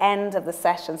at the end of the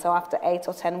session. So after 8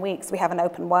 or 10 weeks, we have an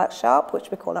open workshop, which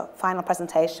we call a final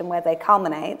presentation, where they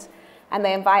culminate, and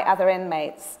they invite other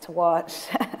inmates to watch.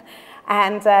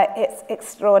 And it's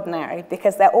extraordinary,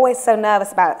 because they're always so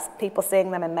nervous about people seeing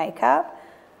them in makeup.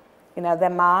 you know, their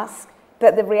mask.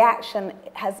 But the reaction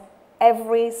has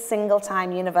every single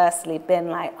time universally been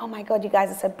like, oh my God, you guys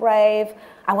are so brave.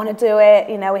 I want to do it.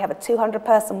 You know, we have a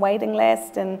 200-person waiting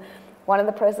list in one of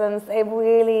the prisons. They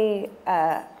really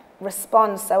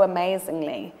respond so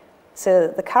amazingly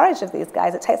to the courage of these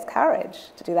guys. It takes courage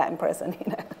to do that in prison,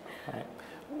 you know. Right.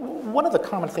 One of the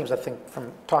common themes, I think,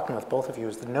 from talking with both of you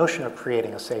is the notion of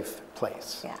creating a safe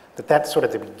place. Yeah. That's sort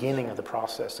of the beginning of the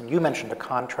process. And you mentioned a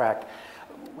contract.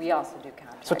 We also do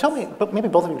contracts. So tell me, but maybe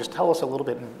both of you just tell us a little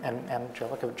bit, and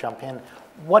Angelica would jump in.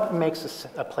 What makes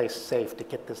a place safe to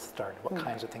get this started? What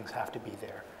kinds of things have to be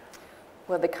there?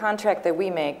 Well, the contract that we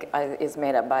make is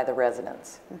made up by the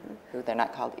residents, who they're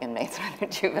not called inmates, they're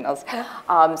juveniles.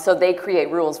 So they create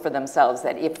rules for themselves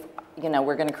that if, you know,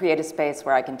 we're going to create a space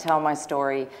where I can tell my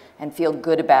story and feel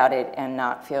good about it and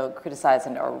not feel criticized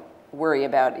or worry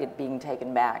about it being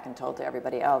taken back and told to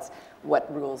everybody else,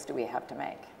 what rules do we have to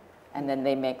make? And then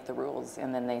they make the rules,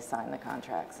 and then they sign the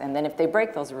contracts. And then if they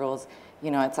break those rules,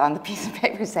 you know, it's on the piece of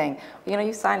paper saying, you know,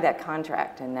 you signed that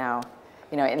contract, and now,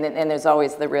 you know, and there's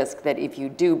always the risk that if you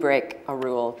do break a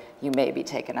rule, you may be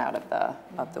taken out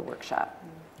of the workshop.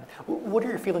 What are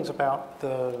your feelings about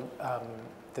the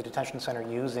detention center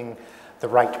using the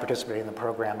right to participate in the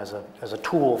program as a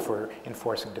tool for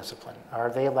enforcing discipline? Are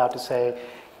they allowed to say,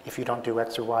 if you don't do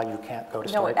X or Y, you can't go to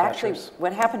Storycatchers? No, actually,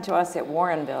 what happened to us at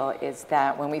Warrenville is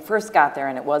that when we first got there,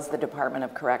 and it was the Department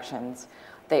of Corrections,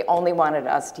 they only wanted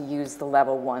us to use the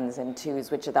level 1s and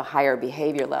 2s, which are the higher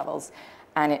behavior levels.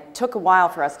 And it took a while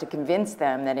for us to convince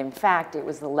them that, in fact, it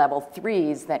was the level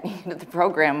 3s that needed the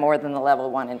program more than the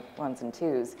level 1s and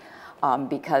 2s,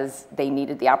 because they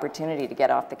needed the opportunity to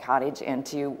get off the cottage and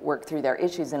to work through their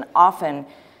issues. And often,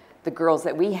 the girls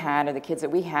that we had, or the kids that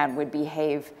we had, would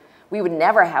behave we would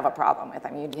never have a problem with.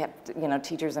 I mean, you'd have, you know,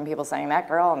 teachers and people saying, that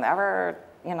girl never,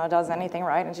 you know, does anything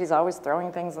right, and she's always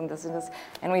throwing things and this,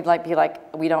 and we'd be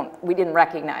like, we didn't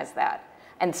recognize that.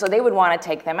 And so they would want to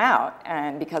take them out,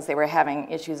 and because they were having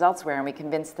issues elsewhere, and we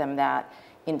convinced them that,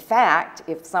 in fact,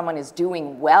 if someone is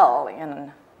doing well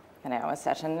in, you know, a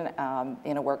session,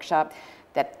 in a workshop,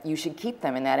 that you should keep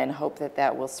them in that and hope that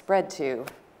that will spread to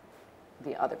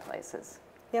the other places.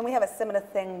 Yeah, and we have a similar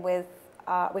thing with,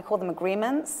 we call them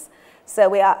agreements. So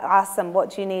we ask them, what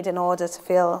do you need in order to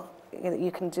feel that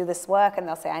you can do this work? And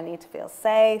they'll say, I need to feel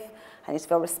safe, I need to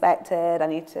feel respected, I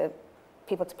need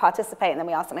people to participate. And then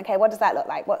we ask them, okay, what does that look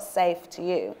like? What's safe to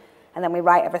you? And then we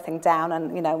write everything down,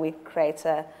 and, you know, we create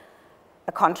a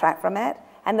contract from it.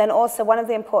 And then also, one of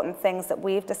the important things that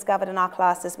we've discovered in our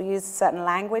class is we use certain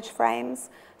language frames.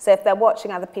 So if they're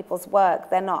watching other people's work,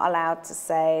 they're not allowed to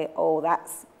say, oh,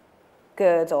 that's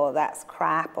good, or that's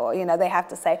crap, or, you know, they have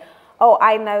to say, oh,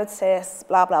 I noticed,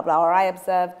 blah, blah, blah, or I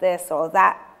observed this, or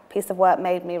that piece of work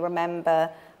made me remember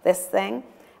this thing.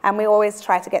 And we always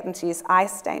try to get them to use I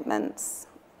statements,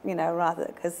 you know, rather,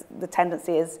 because the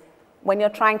tendency is when you're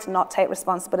trying to not take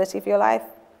responsibility for your life,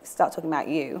 you start talking about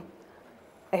you.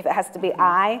 If it has to be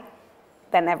I,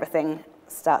 then everything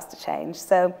starts to change.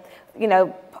 So, you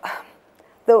know,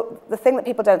 the thing that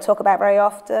people don't talk about very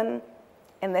often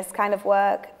in this kind of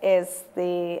work is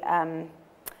the,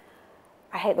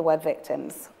 I hate the word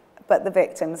victims, but the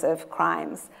victims of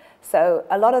crimes. So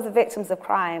a lot of the victims of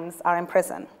crimes are in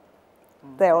prison.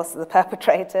 They're also the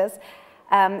perpetrators.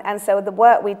 And so the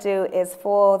work we do is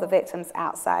for the victims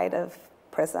outside of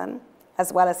prison,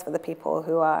 as well as for the people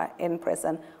who are in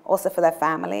prison, also for their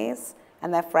families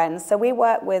and their friends. So we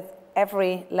work with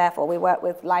every level. We work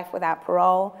with life without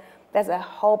parole. There's a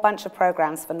whole bunch of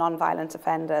programs for nonviolent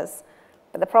offenders.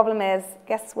 But the problem is,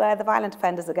 guess where the violent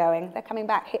offenders are going? They're coming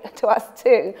back here to us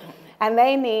too. And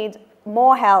they need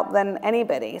more help than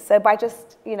anybody. So by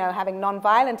just, you know, having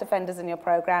nonviolent offenders in your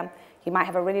program, you might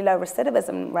have a really low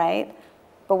recidivism rate.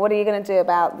 But what are you going to do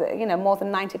about, the, you know, more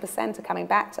than 90% are coming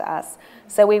back to us.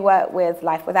 So we work with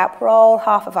life without parole.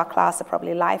 Half of our class are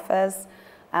probably lifers.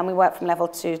 And we work from level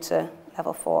 2 to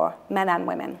level 4, men and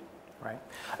women. Right.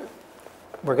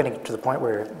 We're getting to the point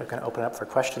where we're going to open up for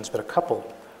questions, but a couple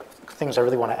things I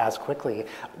really want to ask quickly.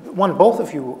 One, both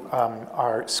of you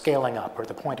are scaling up, or at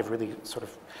the point of really sort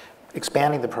of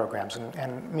expanding the programs.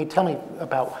 And Meade, tell me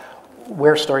about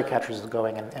where Storycatchers is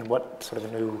going and what sort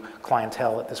of a new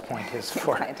clientele at this point is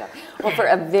for. Well, for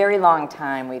a very long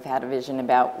time, we've had a vision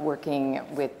about working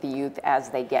with the youth as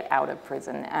they get out of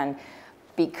prison. And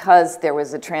because there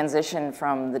was a transition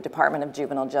from the Department of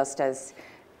Juvenile Justice,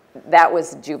 that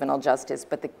was juvenile justice,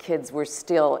 but the kids were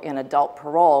still in adult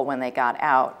parole when they got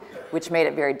out, which made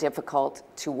it very difficult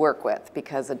to work with,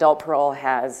 because adult parole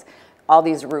has all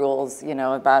these rules, you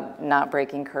know, about not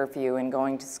breaking curfew and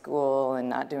going to school and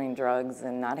not doing drugs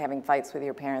and not having fights with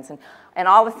your parents and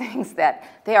all the things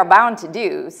that they are bound to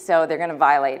do, so they're going to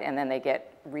violate and then they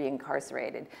get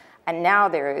reincarcerated. And now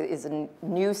there is a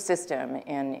new system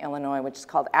in Illinois which is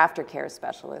called aftercare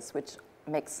specialists, which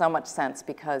makes so much sense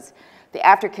because the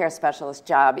aftercare specialist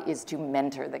job is to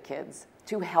mentor the kids,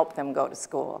 to help them go to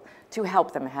school, to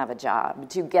help them have a job,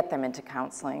 to get them into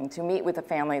counseling, to meet with the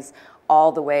families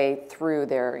all the way through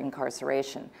their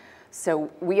incarceration.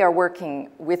 So we are working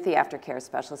with the aftercare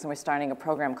specialists, and we're starting a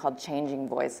program called Changing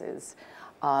Voices.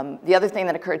 The other thing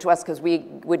that occurred to us, because we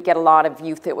would get a lot of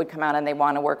youth that would come out and they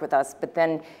want to work with us, but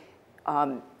then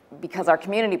because our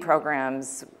community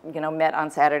programs, you know, met on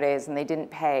Saturdays and they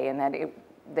didn't pay, and that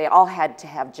they all had to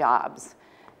have jobs.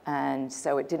 And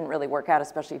so it didn't really work out,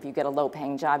 especially if you get a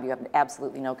low-paying job, you have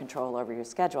absolutely no control over your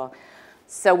schedule.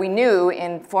 So we knew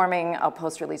in forming a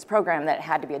post-release program that it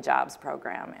had to be a jobs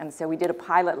program. And so we did a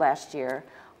pilot last year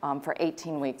for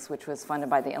 18 weeks, which was funded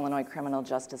by the Illinois Criminal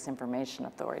Justice Information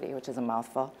Authority, which is a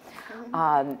mouthful.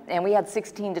 And we had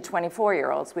 16 to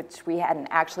 24-year-olds, which we hadn't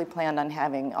actually planned on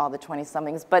having all the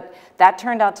 20-somethings, but that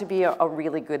turned out to be a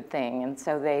really good thing. And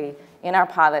so in our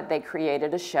pilot, they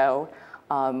created a show,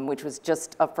 which was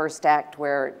just a first act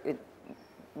where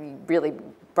we really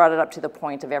brought it up to the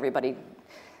point of everybody,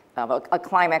 a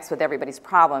climax with everybody's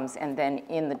problems, and then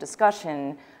in the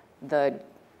discussion, the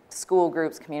school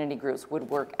groups, community groups would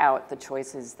work out the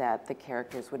choices that the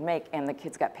characters would make, and the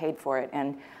kids got paid for it.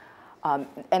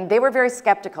 And they were very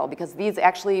skeptical because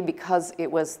because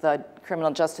it was the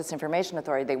Criminal Justice Information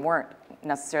Authority, they weren't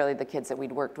necessarily the kids that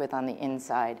we'd worked with on the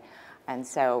inside. And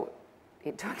so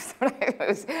it took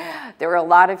there were a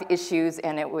lot of issues,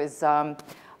 and it was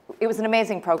an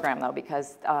amazing program, though,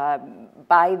 because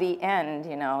by the end,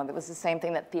 you know, it was the same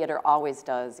thing that theater always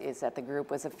does, is that the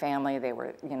group was a family. They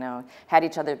were, you know, had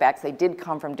each other's backs. They did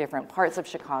come from different parts of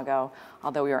Chicago,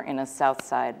 although we were in a South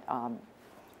Side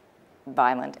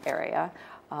violent area.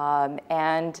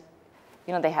 And,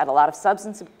 you know, they had a lot of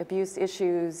substance abuse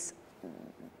issues.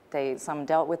 Some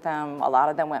dealt with them. A lot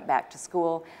of them went back to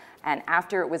school. And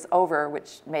after it was over,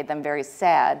 which made them very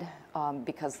sad,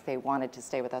 because they wanted to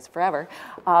stay with us forever,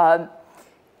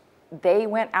 they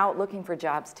went out looking for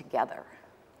jobs together,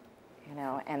 you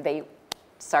know, and they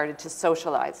started to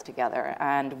socialize together.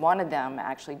 And one of them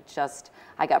actually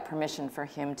I got permission for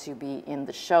him to be in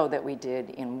the show that we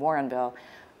did in Warrenville,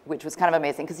 which was kind of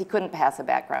amazing because he couldn't pass a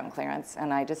background clearance.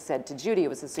 And I just said to Judy, who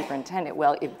was the superintendent,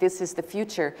 well, if this is the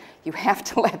future, you have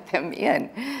to let them in.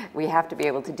 We have to be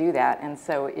able to do that. And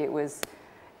so it was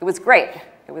great.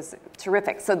 It was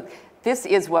terrific. So this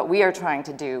is what we are trying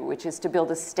to do, which is to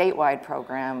build a statewide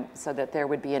program so that there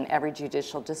would be in every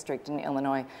judicial district in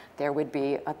Illinois, there would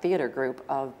be a theater group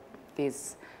of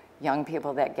these young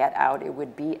people that get out. It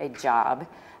would be a job,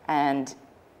 and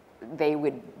they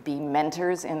would be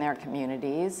mentors in their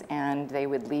communities, and they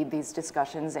would lead these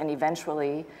discussions, and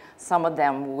eventually some of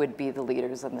them would be the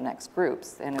leaders of the next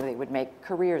groups, and they would make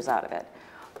careers out of it.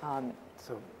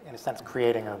 So in a sense,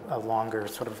 creating a longer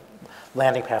sort of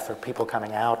landing path for people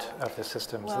coming out of the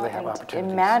system so they have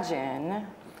opportunities. Imagine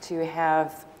to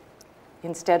have,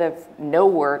 instead of no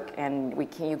work and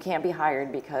you can't be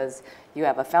hired because you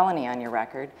have a felony on your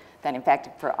record, then in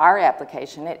fact for our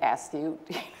application it asks you,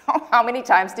 how many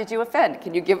times did you offend?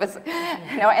 Can you give us,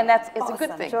 and it's awesome. A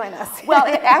good thing. Join us. Well,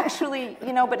 it actually,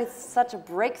 but it's such a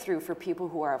breakthrough for people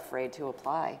who are afraid to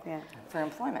apply for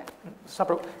employment.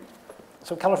 Sabra,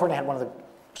 so California had one of the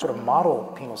sort of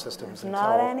model penal systems until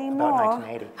about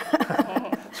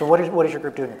 1980. So what is your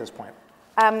group doing at this point?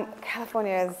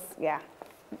 California is,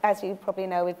 as you probably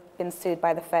know, we've been sued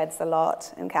by the feds a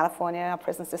lot in California. Our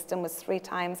prison system was 3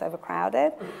 times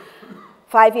overcrowded.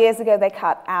 5 years ago, they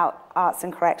cut out arts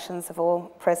and corrections of all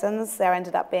prisons. There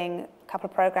ended up being a couple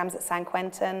of programs at San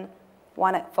Quentin,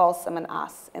 one at Folsom, and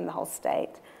us in the whole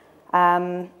state.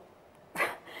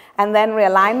 And then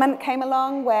realignment came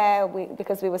along where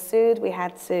because we were sued, we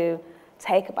had to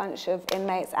take a bunch of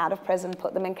inmates out of prison,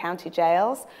 put them in county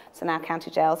jails. So now county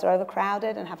jails are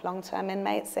overcrowded and have long-term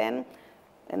inmates in,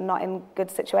 and not in good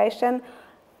situation.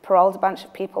 Paroled a bunch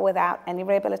of people without any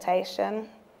rehabilitation.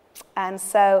 And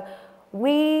so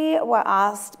we were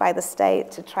asked by the state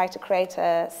to try to create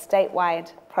a statewide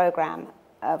program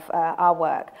of our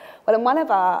work. Well, in one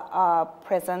of our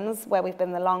prisons, where we've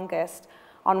been the longest,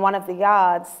 on one of the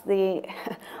yards,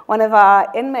 one of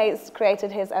our inmates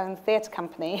created his own theater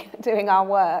company doing our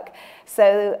work.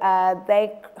 So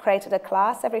they created a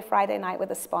class every Friday night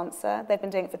with a sponsor. They've been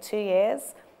doing it for 2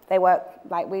 years. They work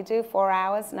like we do, 4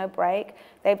 hours, no break.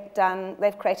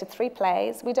 They've created 3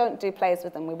 plays. We don't do plays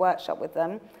with them, we workshop with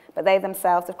them, but they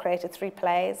themselves have created 3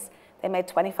 plays. They made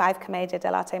 25 Commedia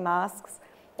dell'arte masks.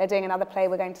 They're doing another play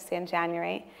we're going to see in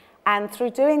January. And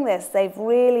through doing this, they've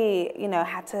really,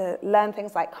 had to learn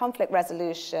things like conflict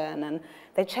resolution, and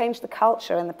they changed the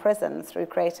culture in the prison through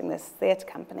creating this theatre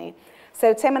company.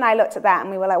 So Tim and I looked at that and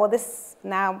we were like, well,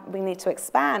 now we need to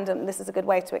expand, and this is a good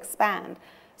way to expand.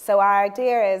 So our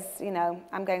idea is,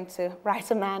 I'm going to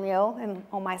write a manual in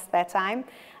all my spare time,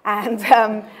 and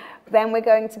then we're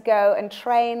going to go and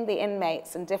train the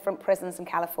inmates in different prisons in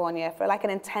California for like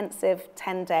an intensive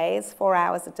 10 days, 4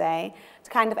 hours a day, to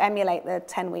kind of emulate the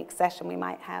 10-week session we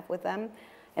might have with them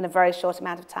in a very short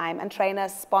amount of time, and train a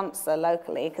sponsor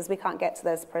locally, because we can't get to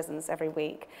those prisons every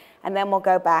week. And then we'll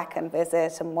go back and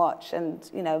visit and watch and,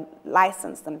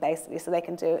 license them basically, so they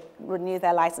can renew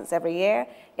their license every year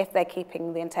if they're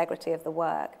keeping the integrity of the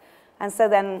work. And so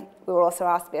then we were also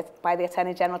asked by the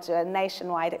Attorney General to do a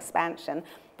nationwide expansion.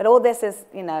 But all this is,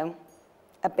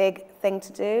 a big thing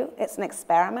to do. It's an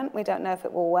experiment. We don't know if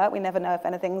it will work. We never know if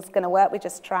anything's going to work. We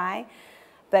just try.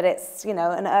 But it's,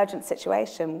 an urgent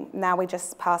situation. Now we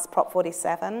just passed Prop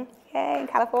 47, yay, in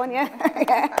California,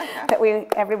 that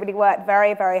everybody worked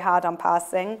very, very hard on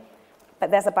passing. But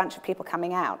there's a bunch of people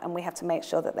coming out, and we have to make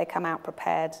sure that they come out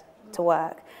prepared to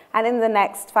work. And in the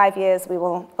next 5 years, we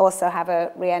will also have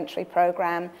a re-entry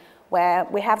program where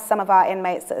we have some of our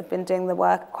inmates that have been doing the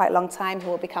work quite a long time who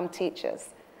will become teachers,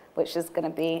 which is going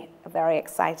to be a very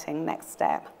exciting next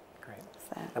step.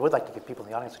 I would like to give people in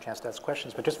the audience a chance to ask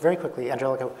questions, but just very quickly,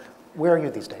 Angelica, where are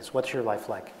you these days? What's your life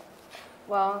like?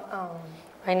 Well,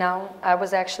 right now, I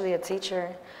was actually a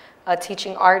teacher, a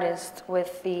teaching artist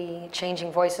with the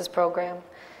Changing Voices program.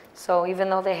 So even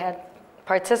though they had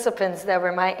participants that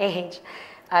were my age,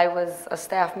 I was a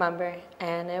staff member,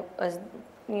 and it was,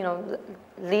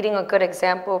 leading a good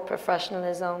example of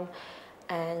professionalism,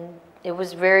 and it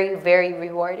was very, very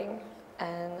rewarding.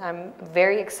 And I'm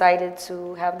very excited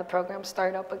to have the program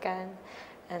start up again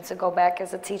and to go back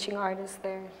as a teaching artist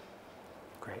there.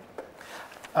 Great.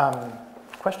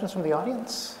 Questions from the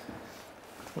audience?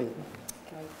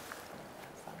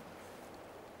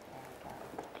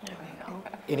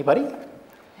 Anybody?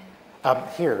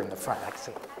 Here in the front, I can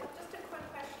see. Just a quick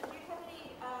question. Do you have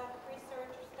any research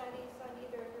or studies on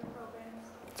either of your programs?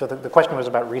 So the question was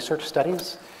about research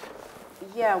studies?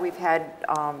 Yeah, we've had,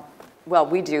 well,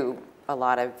 we do a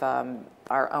lot of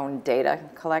our own data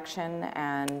collection,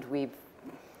 and we've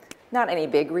not any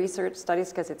big research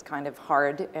studies because it's kind of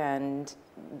hard, and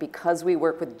because we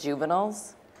work with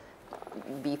juveniles,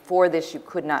 before this you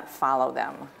could not follow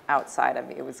them outside of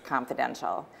it was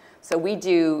confidential. So we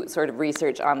do sort of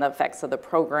research on the effects of the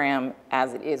program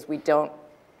as it is. We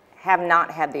have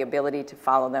not had the ability to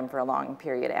follow them for a long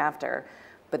period after,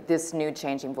 but this new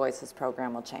Changing Voices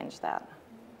program will change that.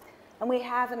 And we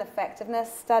have an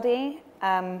effectiveness study,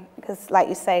 because like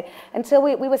you say, until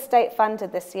we were state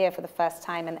funded this year for the first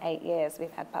time in 8 years.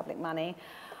 We've had public money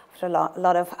after a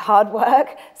lot of hard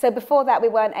work. So before that, we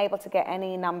weren't able to get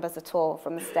any numbers at all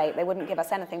from the state. They wouldn't give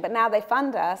us anything. But now they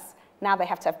fund us. Now they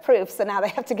have to have proof, so now they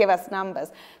have to give us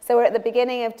numbers. So we're at the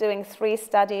beginning of doing 3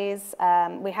 studies.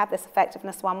 We have this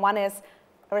effectiveness one. One is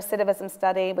a recidivism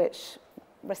study, which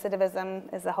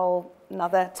recidivism is a whole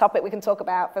another topic we can talk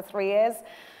about for 3 years.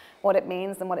 What it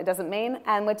means and what it doesn't mean.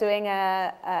 And we're doing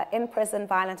a in-prison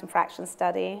violent infraction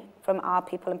study from our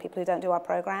people and people who don't do our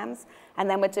programs. And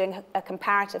then we're doing a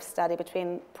comparative study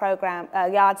between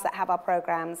yards that have our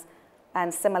programs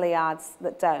and similar yards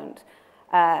that don't.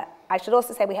 I should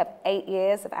also say we have 8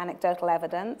 years of anecdotal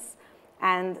evidence.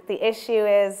 And the issue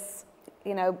is,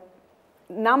 the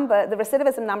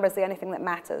recidivism number is the only thing that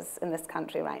matters in this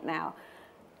country right now.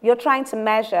 You're trying to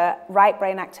measure right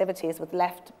brain activities with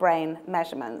left brain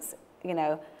measurements.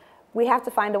 We have to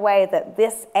find a way that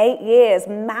this 8 years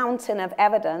mountain of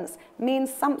evidence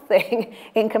means something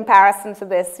in comparison to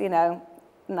this,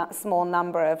 small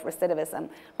number of recidivism.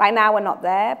 Right now, we're not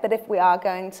there, but if we are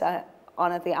going to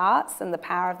honor the arts and the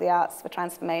power of the arts for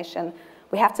transformation,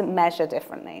 we have to measure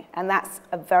differently. And that's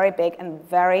a very big and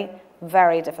very,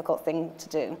 very difficult thing to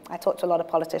do. I talk to a lot of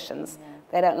politicians. Yeah.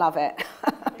 They don't love it.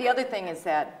 The other thing is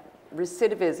that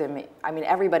recidivism,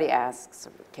 everybody asks,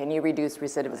 can you reduce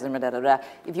recidivism, da, da, da.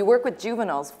 If you work with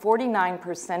juveniles,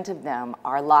 49% of them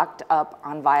are locked up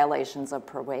on violations of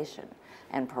probation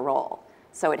and parole.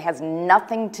 So it has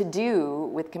nothing to do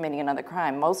with committing another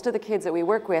crime. Most of the kids that we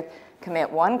work with commit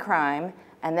one crime,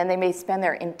 and then they may spend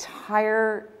their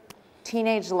entire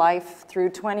teenage life through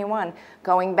 21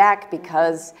 going back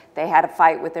because they had a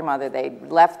fight with their mother, they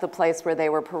left the place where they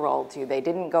were paroled to, they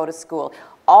didn't go to school.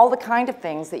 all the kind of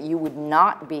things that you would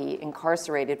not be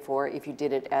incarcerated for if you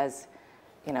did it as,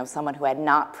 you know, someone who had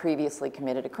not previously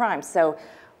committed a crime. So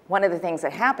one of the things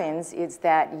that happens is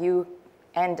that you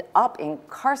end up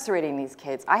incarcerating these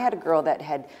kids. I had a girl that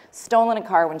had stolen a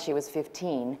car when she was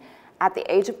 15. At the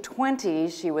age of 20,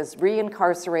 she was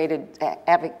reincarcerated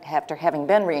after having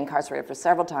been reincarcerated for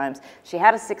several times. She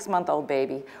had a 6-month-old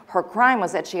baby. Her crime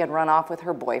was that she had run off with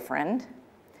her boyfriend.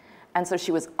 And so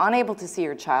she was unable to see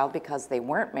her child because they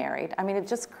weren't married. I mean, it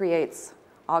just creates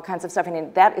all kinds of stuff.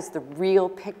 And that is the real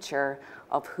picture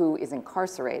of who is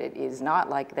incarcerated. It is not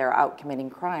like they're out committing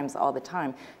crimes all the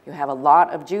time. You have a lot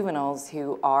of juveniles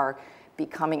who are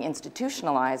becoming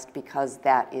institutionalized because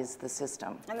that is the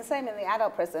system. And the same in the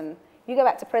adult prison. You go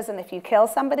back to prison if you kill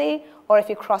somebody or if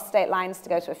you cross state lines to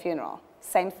go to a funeral.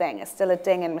 Same thing. It's still a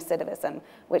ding in recidivism,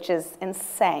 which is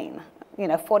insane. You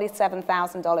know,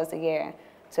 $47,000 a year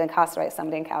to incarcerate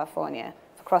somebody in California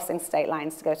for crossing state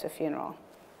lines to go to a funeral.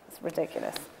 It's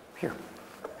ridiculous. Here.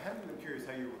 I'm curious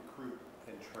how you recruit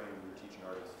and train your teaching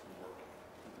artists who work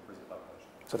with the prison population.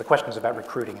 So the question is about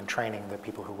recruiting and training the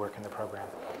people who work in the program.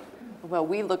 Well,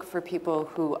 we look for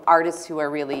artists who are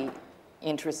really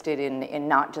interested in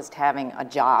not just having a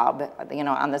job, you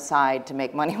know, on the side to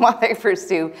make money while they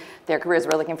pursue their careers.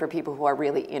 We're looking for people who are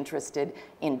really interested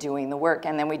in doing the work,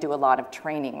 and then we do a lot of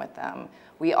training with them.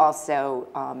 We also,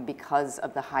 because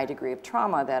of the high degree of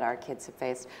trauma that our kids have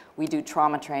faced, we do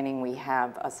trauma training. We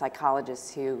have a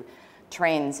psychologist who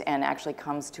trains and actually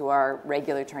comes to our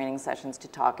regular training sessions to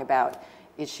talk about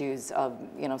issues of,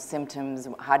 you know, symptoms.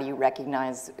 How do you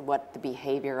recognize what the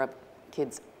behavior of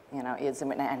kids, you know, is,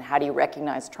 and how do you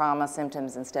recognize trauma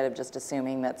symptoms instead of just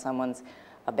assuming that someone's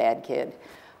a bad kid?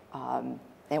 And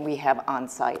we have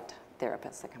on-site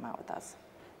therapists that come out with us.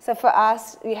 So for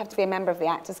us, you have to be a member of the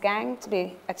Actors Gang to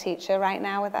be a teacher right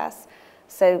now with us.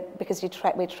 So because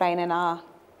we train in our,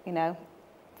 you know,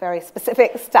 very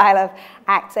specific style of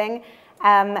acting.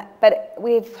 But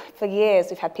for years,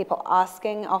 we've had people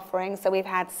offering. So we've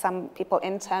had some people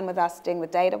intern with us doing the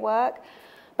data work.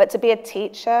 But to be a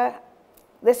teacher,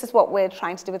 this is what we're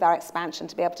trying to do with our expansion,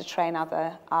 to be able to train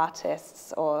other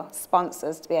artists or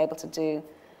sponsors to be able to do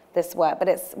this work.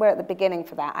 But we're at the beginning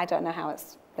for that. I don't know how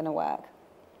it's going to work.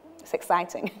 It's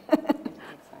exciting.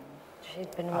 She's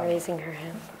been raising her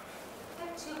hand. I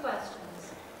have two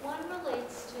questions. One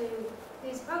relates to,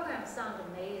 these programs sound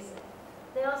amazing.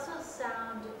 They also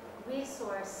sound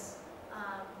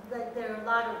like there are a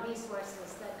lot of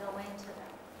resources that go into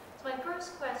them. So my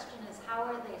first question is, how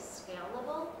are they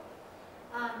scalable?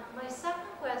 My second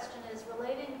question is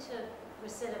relating to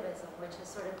recidivism, which is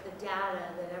sort of the data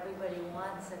that everybody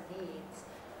wants and needs.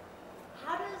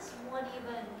 How does one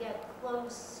even get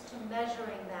close to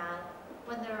measuring that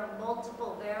when there are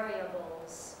multiple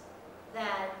variables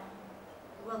that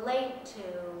relate to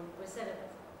recidivism?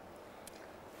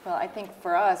 Well, I think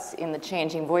for us in the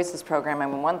Changing Voices program, I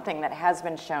mean, one thing that has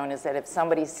been shown is that if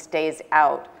somebody stays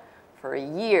out for a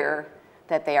year,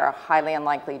 that they are highly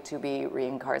unlikely to be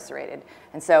reincarcerated.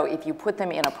 And so if you put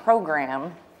them in a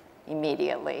program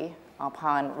immediately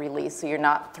upon release, so you're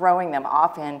not throwing them,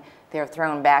 often they're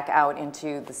thrown back out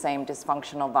into the same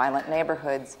dysfunctional, violent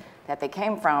neighborhoods that they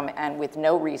came from, and with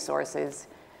no resources.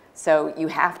 So you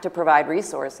have to provide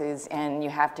resources, and you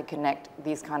have to connect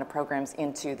these kind of programs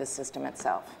into the system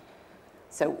itself.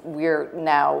 So we're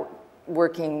now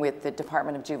working with the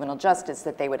Department of Juvenile Justice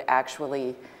that they would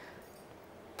actually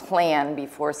plan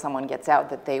before someone gets out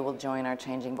that they will join our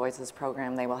Changing Voices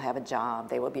program, they will have a job,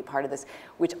 they will be part of this,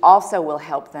 which also will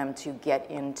help them to get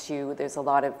into, there's a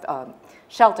lot of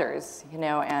shelters, you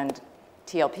know, and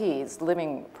TLPs,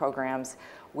 living programs,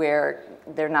 where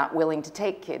they're not willing to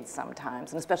take kids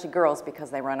sometimes, and especially girls because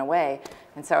they run away.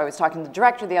 And so I was talking to the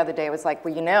director the other day, I was like,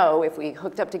 well, you know, if we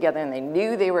hooked up together and they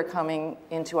knew they were coming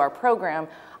into our program,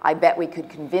 I bet we could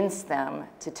convince them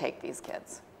to take these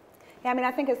kids. Yeah, I mean,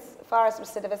 I think as far as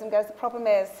recidivism goes, the problem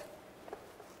is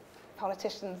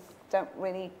politicians don't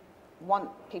really want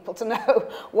people to know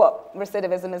what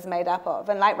recidivism is made up of.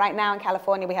 And like right now in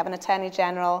California, we have an attorney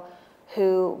general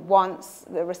who wants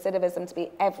the recidivism to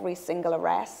be every single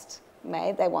arrest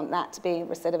made. They want that to be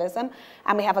recidivism.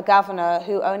 And we have a governor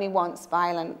who only wants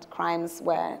violent crimes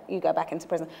where you go back into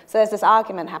prison. So there's this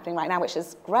argument happening right now, which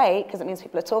is great because it means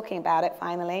people are talking about it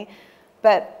finally.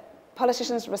 But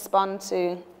politicians respond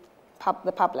to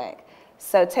the public.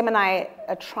 So Tim and I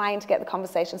are trying to get the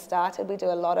conversation started. We do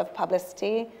a lot of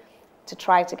publicity to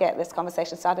try to get this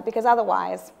conversation started because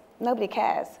otherwise nobody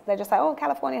cares. They're just like, oh,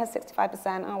 California has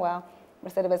 65%, oh well,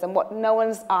 recidivism. No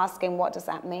one's asking what does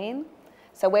that mean?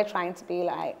 So we're trying to be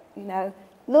like, you know,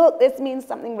 look, this means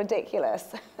something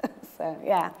ridiculous. So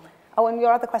yeah. Oh, and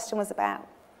your other question was about?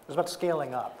 was about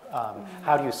scaling up.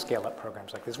 How do you scale up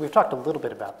programs like this? We've talked a little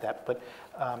bit about that, but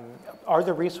are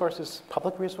there resources,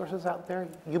 public resources out there?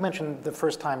 You mentioned the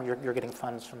first time you're getting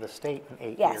funds from the state in 8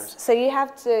 years. Yes, so you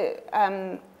have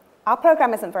to, our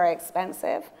program isn't very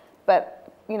expensive, but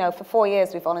for 4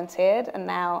 years we volunteered, and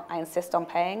now I insist on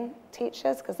paying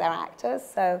teachers because they're actors,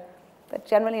 so they're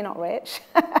generally not rich.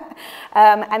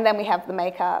 And then we have the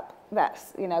makeup,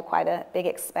 that's quite a big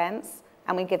expense,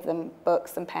 and we give them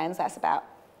books and pens, that's about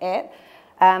it.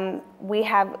 We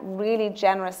have really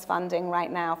generous funding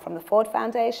right now from the Ford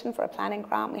Foundation for a planning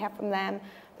grant we have from them.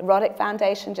 The Roddick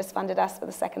Foundation just funded us for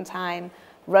the second time.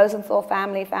 Rosenthal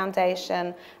Family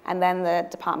Foundation, and then the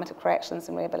Department of Corrections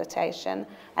and Rehabilitation.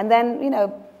 And then,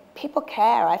 people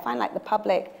care. I find like the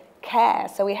public care.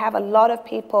 So we have a lot of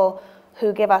people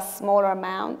who give us smaller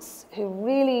amounts, who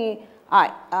really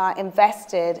are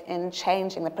invested in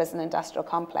changing the prison industrial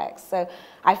complex. So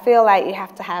I feel like you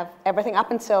have to have everything.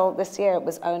 Up until this year, it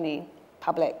was only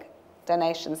public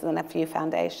donations and then a few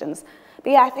foundations.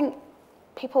 But yeah, I think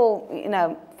people,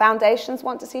 foundations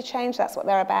want to see change. That's what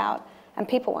they're about. And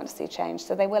people want to see change,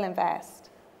 so they will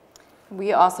invest.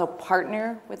 We also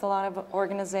partner with a lot of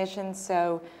organizations,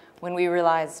 so when we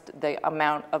realized the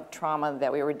amount of trauma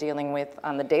that we were dealing with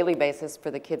on the daily basis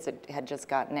for the kids that had just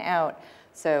gotten out,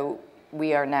 so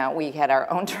we had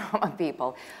our own trauma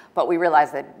people, but we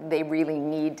realized that they really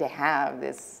need to have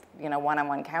this,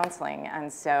 one-on-one counseling,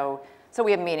 and so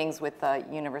we have meetings with the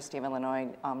University of Illinois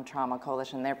Trauma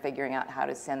Coalition. They're figuring out how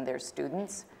to send their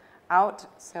students out,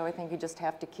 so I think you just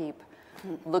have to keep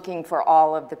looking for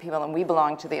all of the people, and we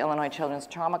belong to the Illinois Children's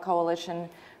Trauma Coalition.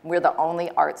 We're the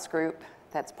only arts group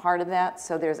that's part of that,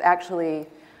 so there's actually,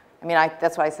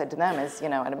 that's what I said to them is,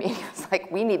 at a meeting, it's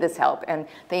like, we need this help, and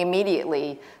they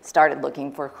immediately started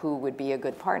looking for who would be a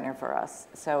good partner for us,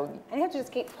 so. And you have to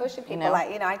just keep pushing people,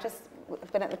 I just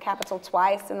been at the Capitol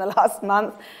twice in the last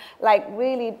month, like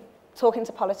really talking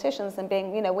to politicians and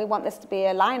being, we want this to be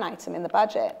a line item in the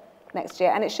budget next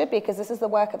year, and it should be, because this is the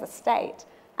work of the state.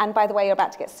 And by the way, you're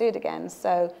about to get sued again,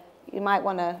 so you might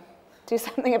want to do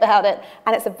something about it.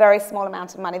 And it's a very small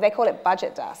amount of money. They call it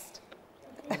budget dust.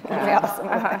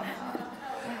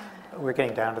 We're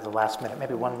getting down to the last minute.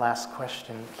 Maybe one last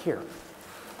question here.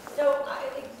 So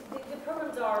the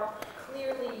programs are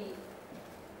clearly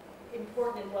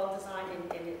important and well designed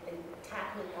in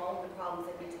tackling all of the problems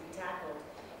that need to be tackled.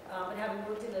 But having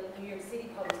worked in the New York City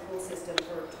public school system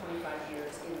for 25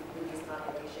 years with these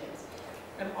populations,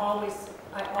 I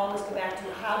always go back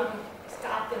to how do we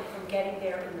stop them from getting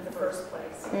there in the first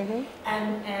place?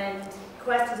 And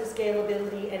questions of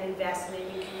scalability and investment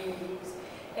in communities.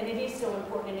 And it is so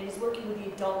important, and it is working with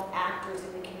the adult actors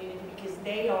in the community, because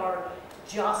they are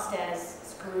just as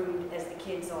screwed as the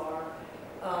kids are.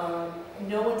 We've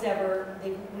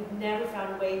never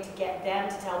found a way to get them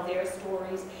to tell their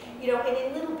stories. And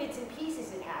in little bits and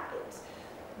pieces it happens.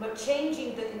 But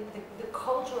changing the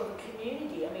culture of a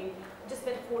community, I just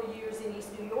spent 4 years in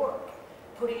East New York,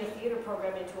 putting a theater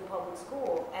program into a public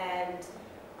school, and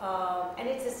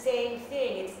it's the same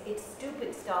thing. It's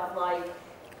stupid stuff like,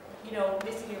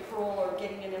 missing your parole or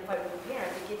getting in a fight with your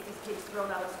parents. It gets these kids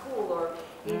thrown out of school or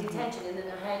in detention, and then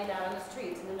they're hanging out on the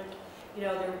streets, and then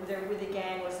they're with a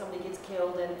gang where somebody gets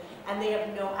killed, and they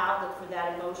have no outlet for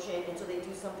that emotion, and so they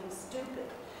do something stupid.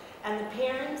 And the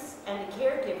parents and the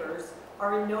caregivers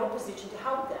are in no position to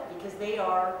help them, because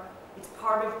it's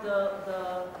part of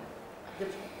the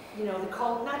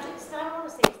culture. I don't want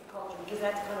to say it's the culture, because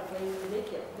that's kind of blaming the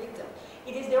victim.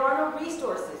 It is, there are no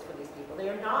resources for these people. They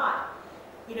are not,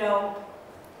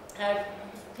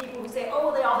 people who say, oh,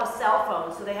 well, they all have cell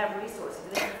phones, so they have resources.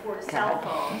 If they can afford a cell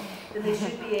phone, then they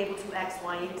should be able to X,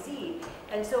 Y, and Z.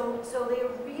 And so they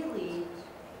are really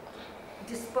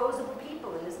disposable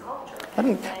people in this culture. How do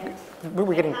we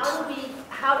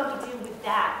deal with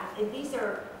that? And these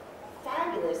are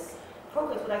fabulous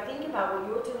programs. When I think about what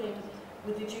you're doing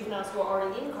with the juveniles who are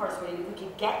already incarcerated, if we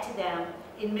could get to them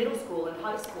in middle school and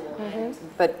high school.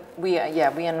 But we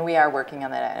are working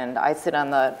on that, and I sit on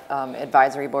the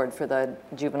advisory board for the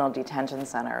Juvenile Detention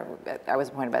Center. I was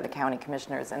appointed by the county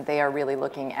commissioners, and they are really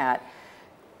looking at,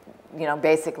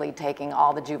 basically taking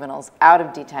all the juveniles out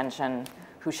of detention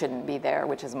who shouldn't be there,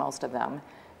 which is most of them,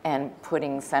 and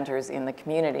putting centers in the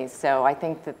community. So I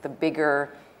think that the bigger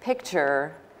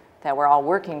picture that we're all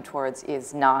working towards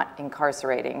is not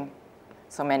incarcerating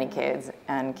so many kids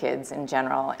and kids in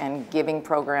general, and giving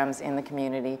programs in the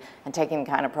community and taking the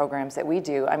kind of programs that we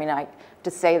do.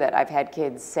 To say that I've had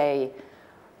kids say,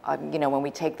 when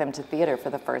we take them to theater for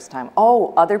the first time,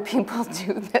 oh, other people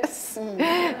do this,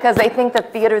 because they think the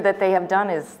theater that they have done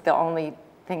is the only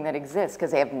thing that exists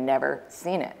because they have never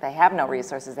seen it. They have no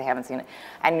resources, they haven't seen it.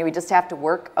 And we just have to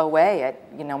work away at,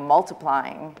 you know,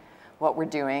 multiplying what we're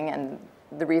doing. And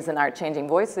the reason our Changing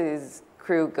Voices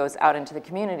crew goes out into the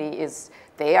community is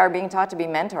they are being taught to be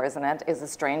mentors, and that is a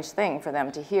strange thing for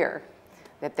them to hear,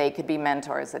 that they could be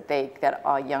mentors,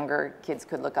 that younger kids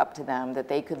could look up to them, that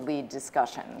they could lead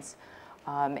discussions.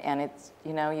 And it's,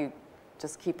 you know, you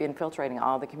just keep infiltrating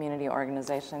all the community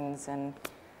organizations, and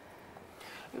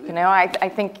you know, I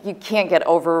think you can't get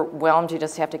overwhelmed, you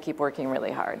just have to keep working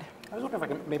really hard. I was wondering if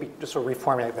I could maybe just sort of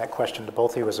reformulate that question to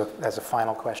both of you as a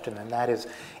final question, and that is,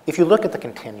 if you look at the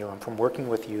continuum from working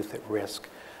with youth at risk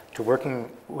to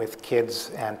working with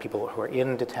kids and people who are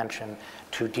in detention,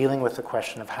 to dealing with the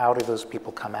question of how do those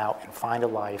people come out and find a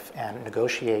life and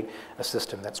negotiate a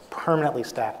system that's permanently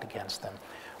stacked against them,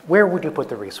 where would you put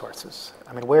the resources?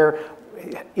 I mean,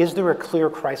 is there a clear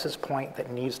crisis point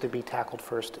that needs to be tackled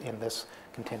first in this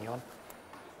continuum?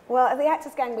 Well, at the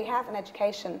Actors Gang, we have an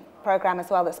education program as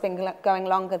well that's been going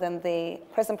longer than the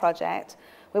prison project.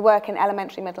 We work in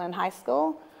elementary, middle, and high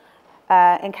school.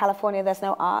 In California, there's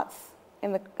no arts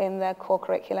in the core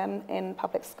curriculum in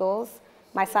public schools.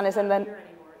 My son is in the...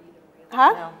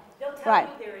 Huh? No. They'll tell you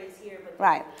there is here, but...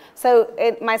 Right. So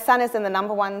my son is in the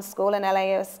 #1 school in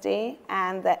LAUSD,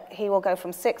 and that he will go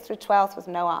from 6th through 12th with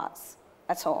no arts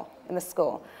at all in the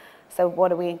school. So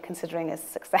what are we considering as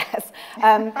success?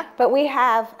 But we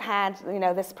have had, you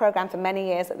know, this program for many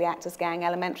years at the Actors Gang,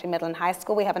 elementary, middle, and high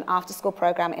school. We have an after-school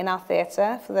program in our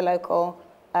theatre for the local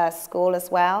school as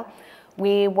well.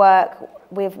 We've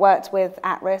worked with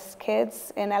at-risk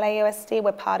kids in LAUSD.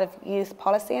 We're part of Youth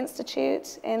Policy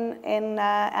Institute in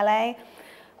LA.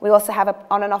 We also have an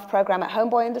on and off program at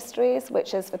Homeboy Industries,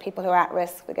 which is for people who are at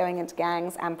risk for going into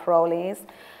gangs and parolees.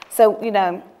 So, you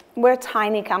know, we're a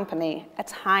tiny company, a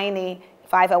tiny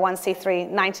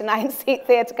 501c3, 99-seat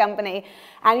theatre company.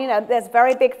 And, you know, there's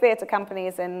very big theatre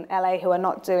companies in LA who are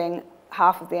not doing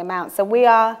half of the amount. So we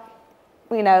are,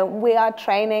 you know, we are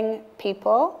training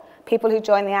people who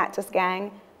join the Actors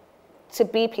Gang to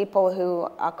be people who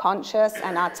are conscious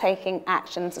and are taking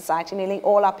action in society. Nearly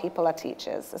all our people are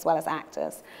teachers as well as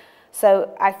actors.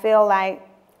 So I feel like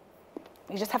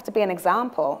you just have to be an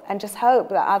example and just hope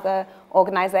that other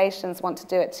organizations want to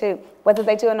do it too. Whether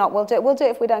they do or not, we'll do it. We'll do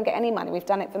it if we don't get any money. We've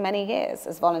done it for many years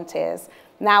as volunteers.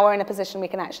 Now we're in a position we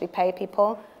can actually pay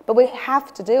people. But we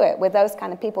have to do it. We're those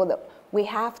kind of people that we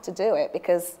have to do it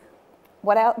because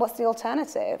what's the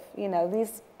alternative? You know,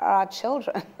 these are our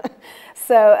children.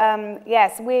 So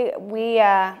yes, you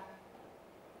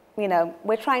know,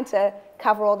 we're trying to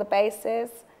cover all the bases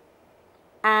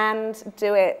and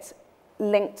do it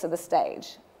linked to the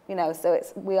stage, you know, so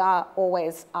we are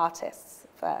always artists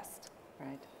first.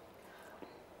 Right.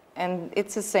 And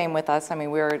it's the same with us. I mean,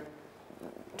 we're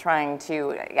trying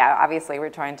to, obviously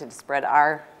we're trying to spread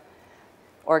our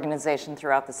organization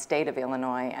throughout the state of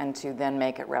Illinois and to then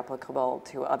make it replicable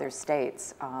to other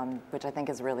states, which I think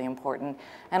is really important.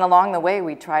 And along the way,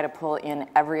 we try to pull in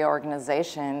every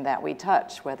organization that we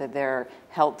touch, whether they're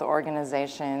health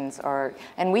organizations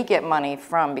and we get money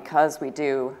from, because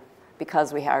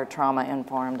we are trauma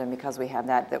informed and because we have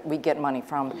that we get money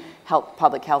from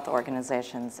public health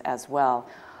organizations as well.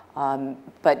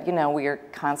 But, you know, we are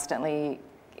constantly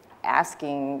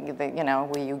asking, you know,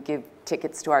 will you give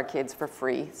tickets to our kids for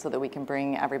free so that we can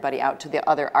bring everybody out to the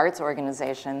other arts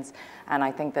organizations? And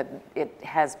I think that it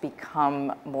has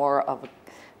become more of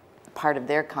a part of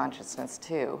their consciousness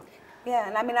too. Yeah,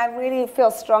 and I mean, I really feel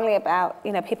strongly about,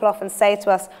 you know, people often say to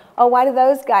us, oh, why do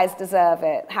those guys deserve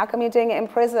it? How come you're doing it in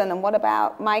prison? And what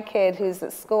about my kid who's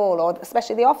at school? Or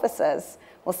especially the officers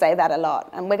will say that a lot.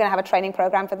 And we're going to have a training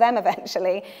program for them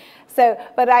eventually. So,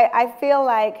 but I feel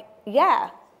like,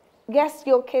 yes,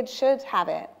 your kid should have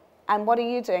it. And what are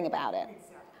you doing about it?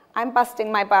 I'm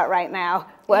busting my butt right now,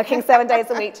 working 7 days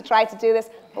a week to try to do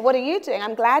this. But what are you doing?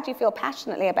 I'm glad you feel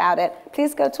passionately about it.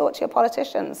 Please go talk to your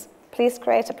politicians. Please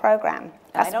create a program.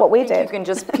 That's what we did. I don't think you can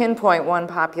just pinpoint one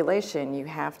population. You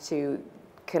have to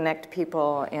connect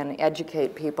people and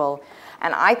educate people.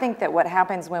 And I think that what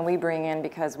happens when we bring in,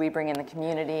 because we bring in the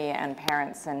community and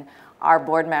parents and our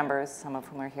board members, some of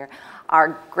whom are here,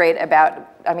 are great about,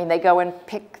 I mean, they go and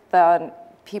pick the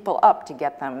people up to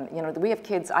get them. You know, we have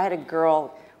kids. I had a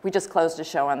girl, we just closed a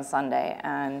show on Sunday,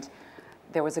 and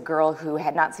there was a girl who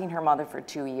had not seen her mother for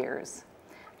 2 years.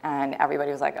 And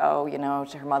everybody was like, oh, you know,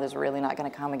 her mother's really not going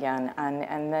to come again.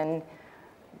 And then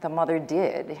the mother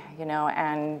did, you know,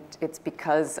 and it's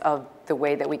because of the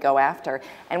way that we go after.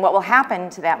 And what will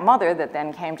happen to that mother that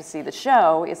then came to see the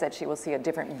show is that she will see a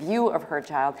different view of her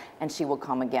child, and she will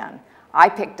come again. I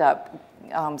picked up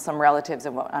some relatives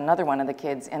of another one of the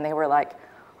kids, and they were like,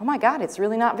 oh my God, it's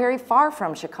really not very far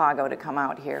from Chicago to come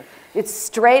out here. It's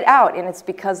straight out, and it's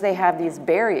because they have these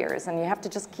barriers, and you have to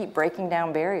just keep breaking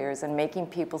down barriers and making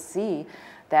people see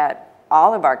that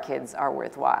all of our kids are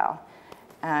worthwhile.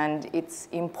 And it's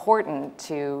important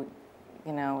to,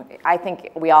 you know, I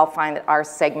think we all find that our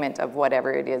segment of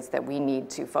whatever it is that we need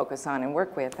to focus on and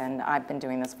work with, and I've been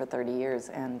doing this for 30 years,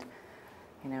 and,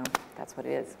 you know, that's what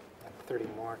it is. 30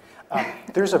 more.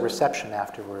 There's a reception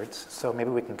afterwards, so maybe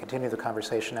we can continue the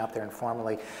conversation out there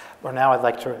informally. Or now I'd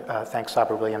like to thank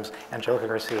Sabra Williams, Angelica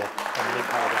Garcia, and Meade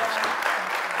Palidofsky.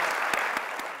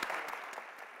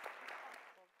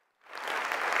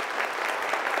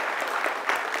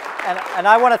 And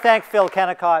I want to thank Phil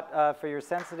Kennicott for your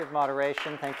sensitive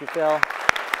moderation. Thank you, Phil.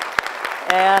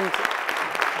 And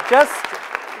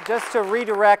just to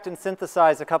redirect and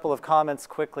synthesize a couple of comments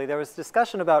quickly, there was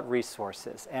discussion about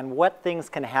resources and what things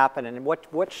can happen and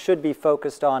what should be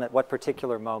focused on at what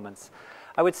particular moments.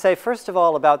 I would say, first of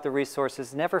all, about the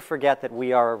resources, never forget that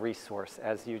we are a resource,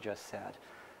 as you just said.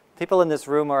 People in this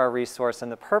room are a resource,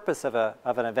 and the purpose of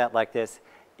an event like this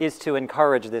is to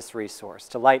encourage this resource,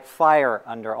 to light fire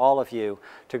under all of you,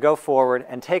 to go forward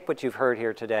and take what you've heard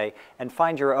here today and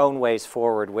find your own ways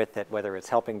forward with it, whether it's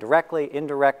helping directly,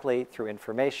 indirectly, through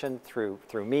information, through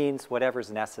means,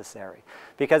 whatever's necessary.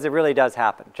 Because it really does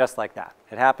happen, just like that.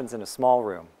 It happens in a small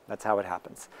room. That's how it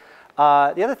happens.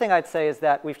 The other thing I'd say is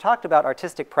that we've talked about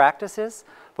artistic practices,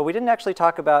 but we didn't actually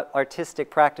talk about artistic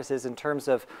practices in terms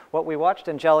of what we watched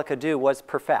Angelica do was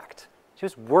perfect. She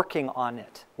was working on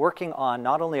it, working on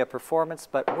not only a performance,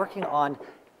 but working on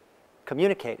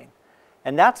communicating.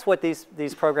 And that's what these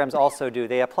programs also do.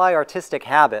 They apply artistic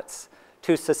habits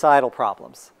to societal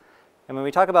problems. And when we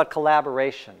talk about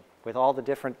collaboration with all the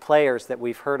different players that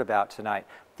we've heard about tonight,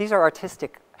 these are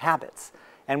artistic habits.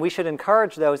 And we should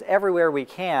encourage those everywhere we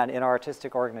can in our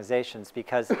artistic organizations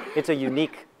because it's a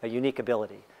unique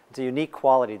ability. It's a unique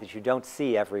quality that you don't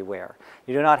see everywhere.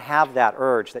 You do not have that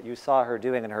urge that you saw her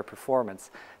doing in her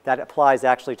performance. That applies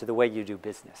actually to the way you do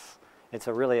business. It's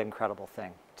a really incredible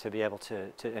thing to be able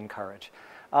to encourage.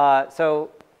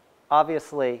 So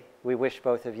obviously, we wish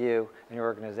both of you and your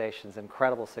organizations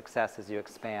incredible success as you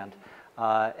expand.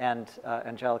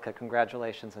 Angelica,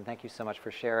 congratulations, and thank you so much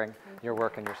for sharing your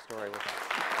work and your story with us.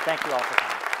 Thank you all for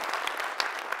coming.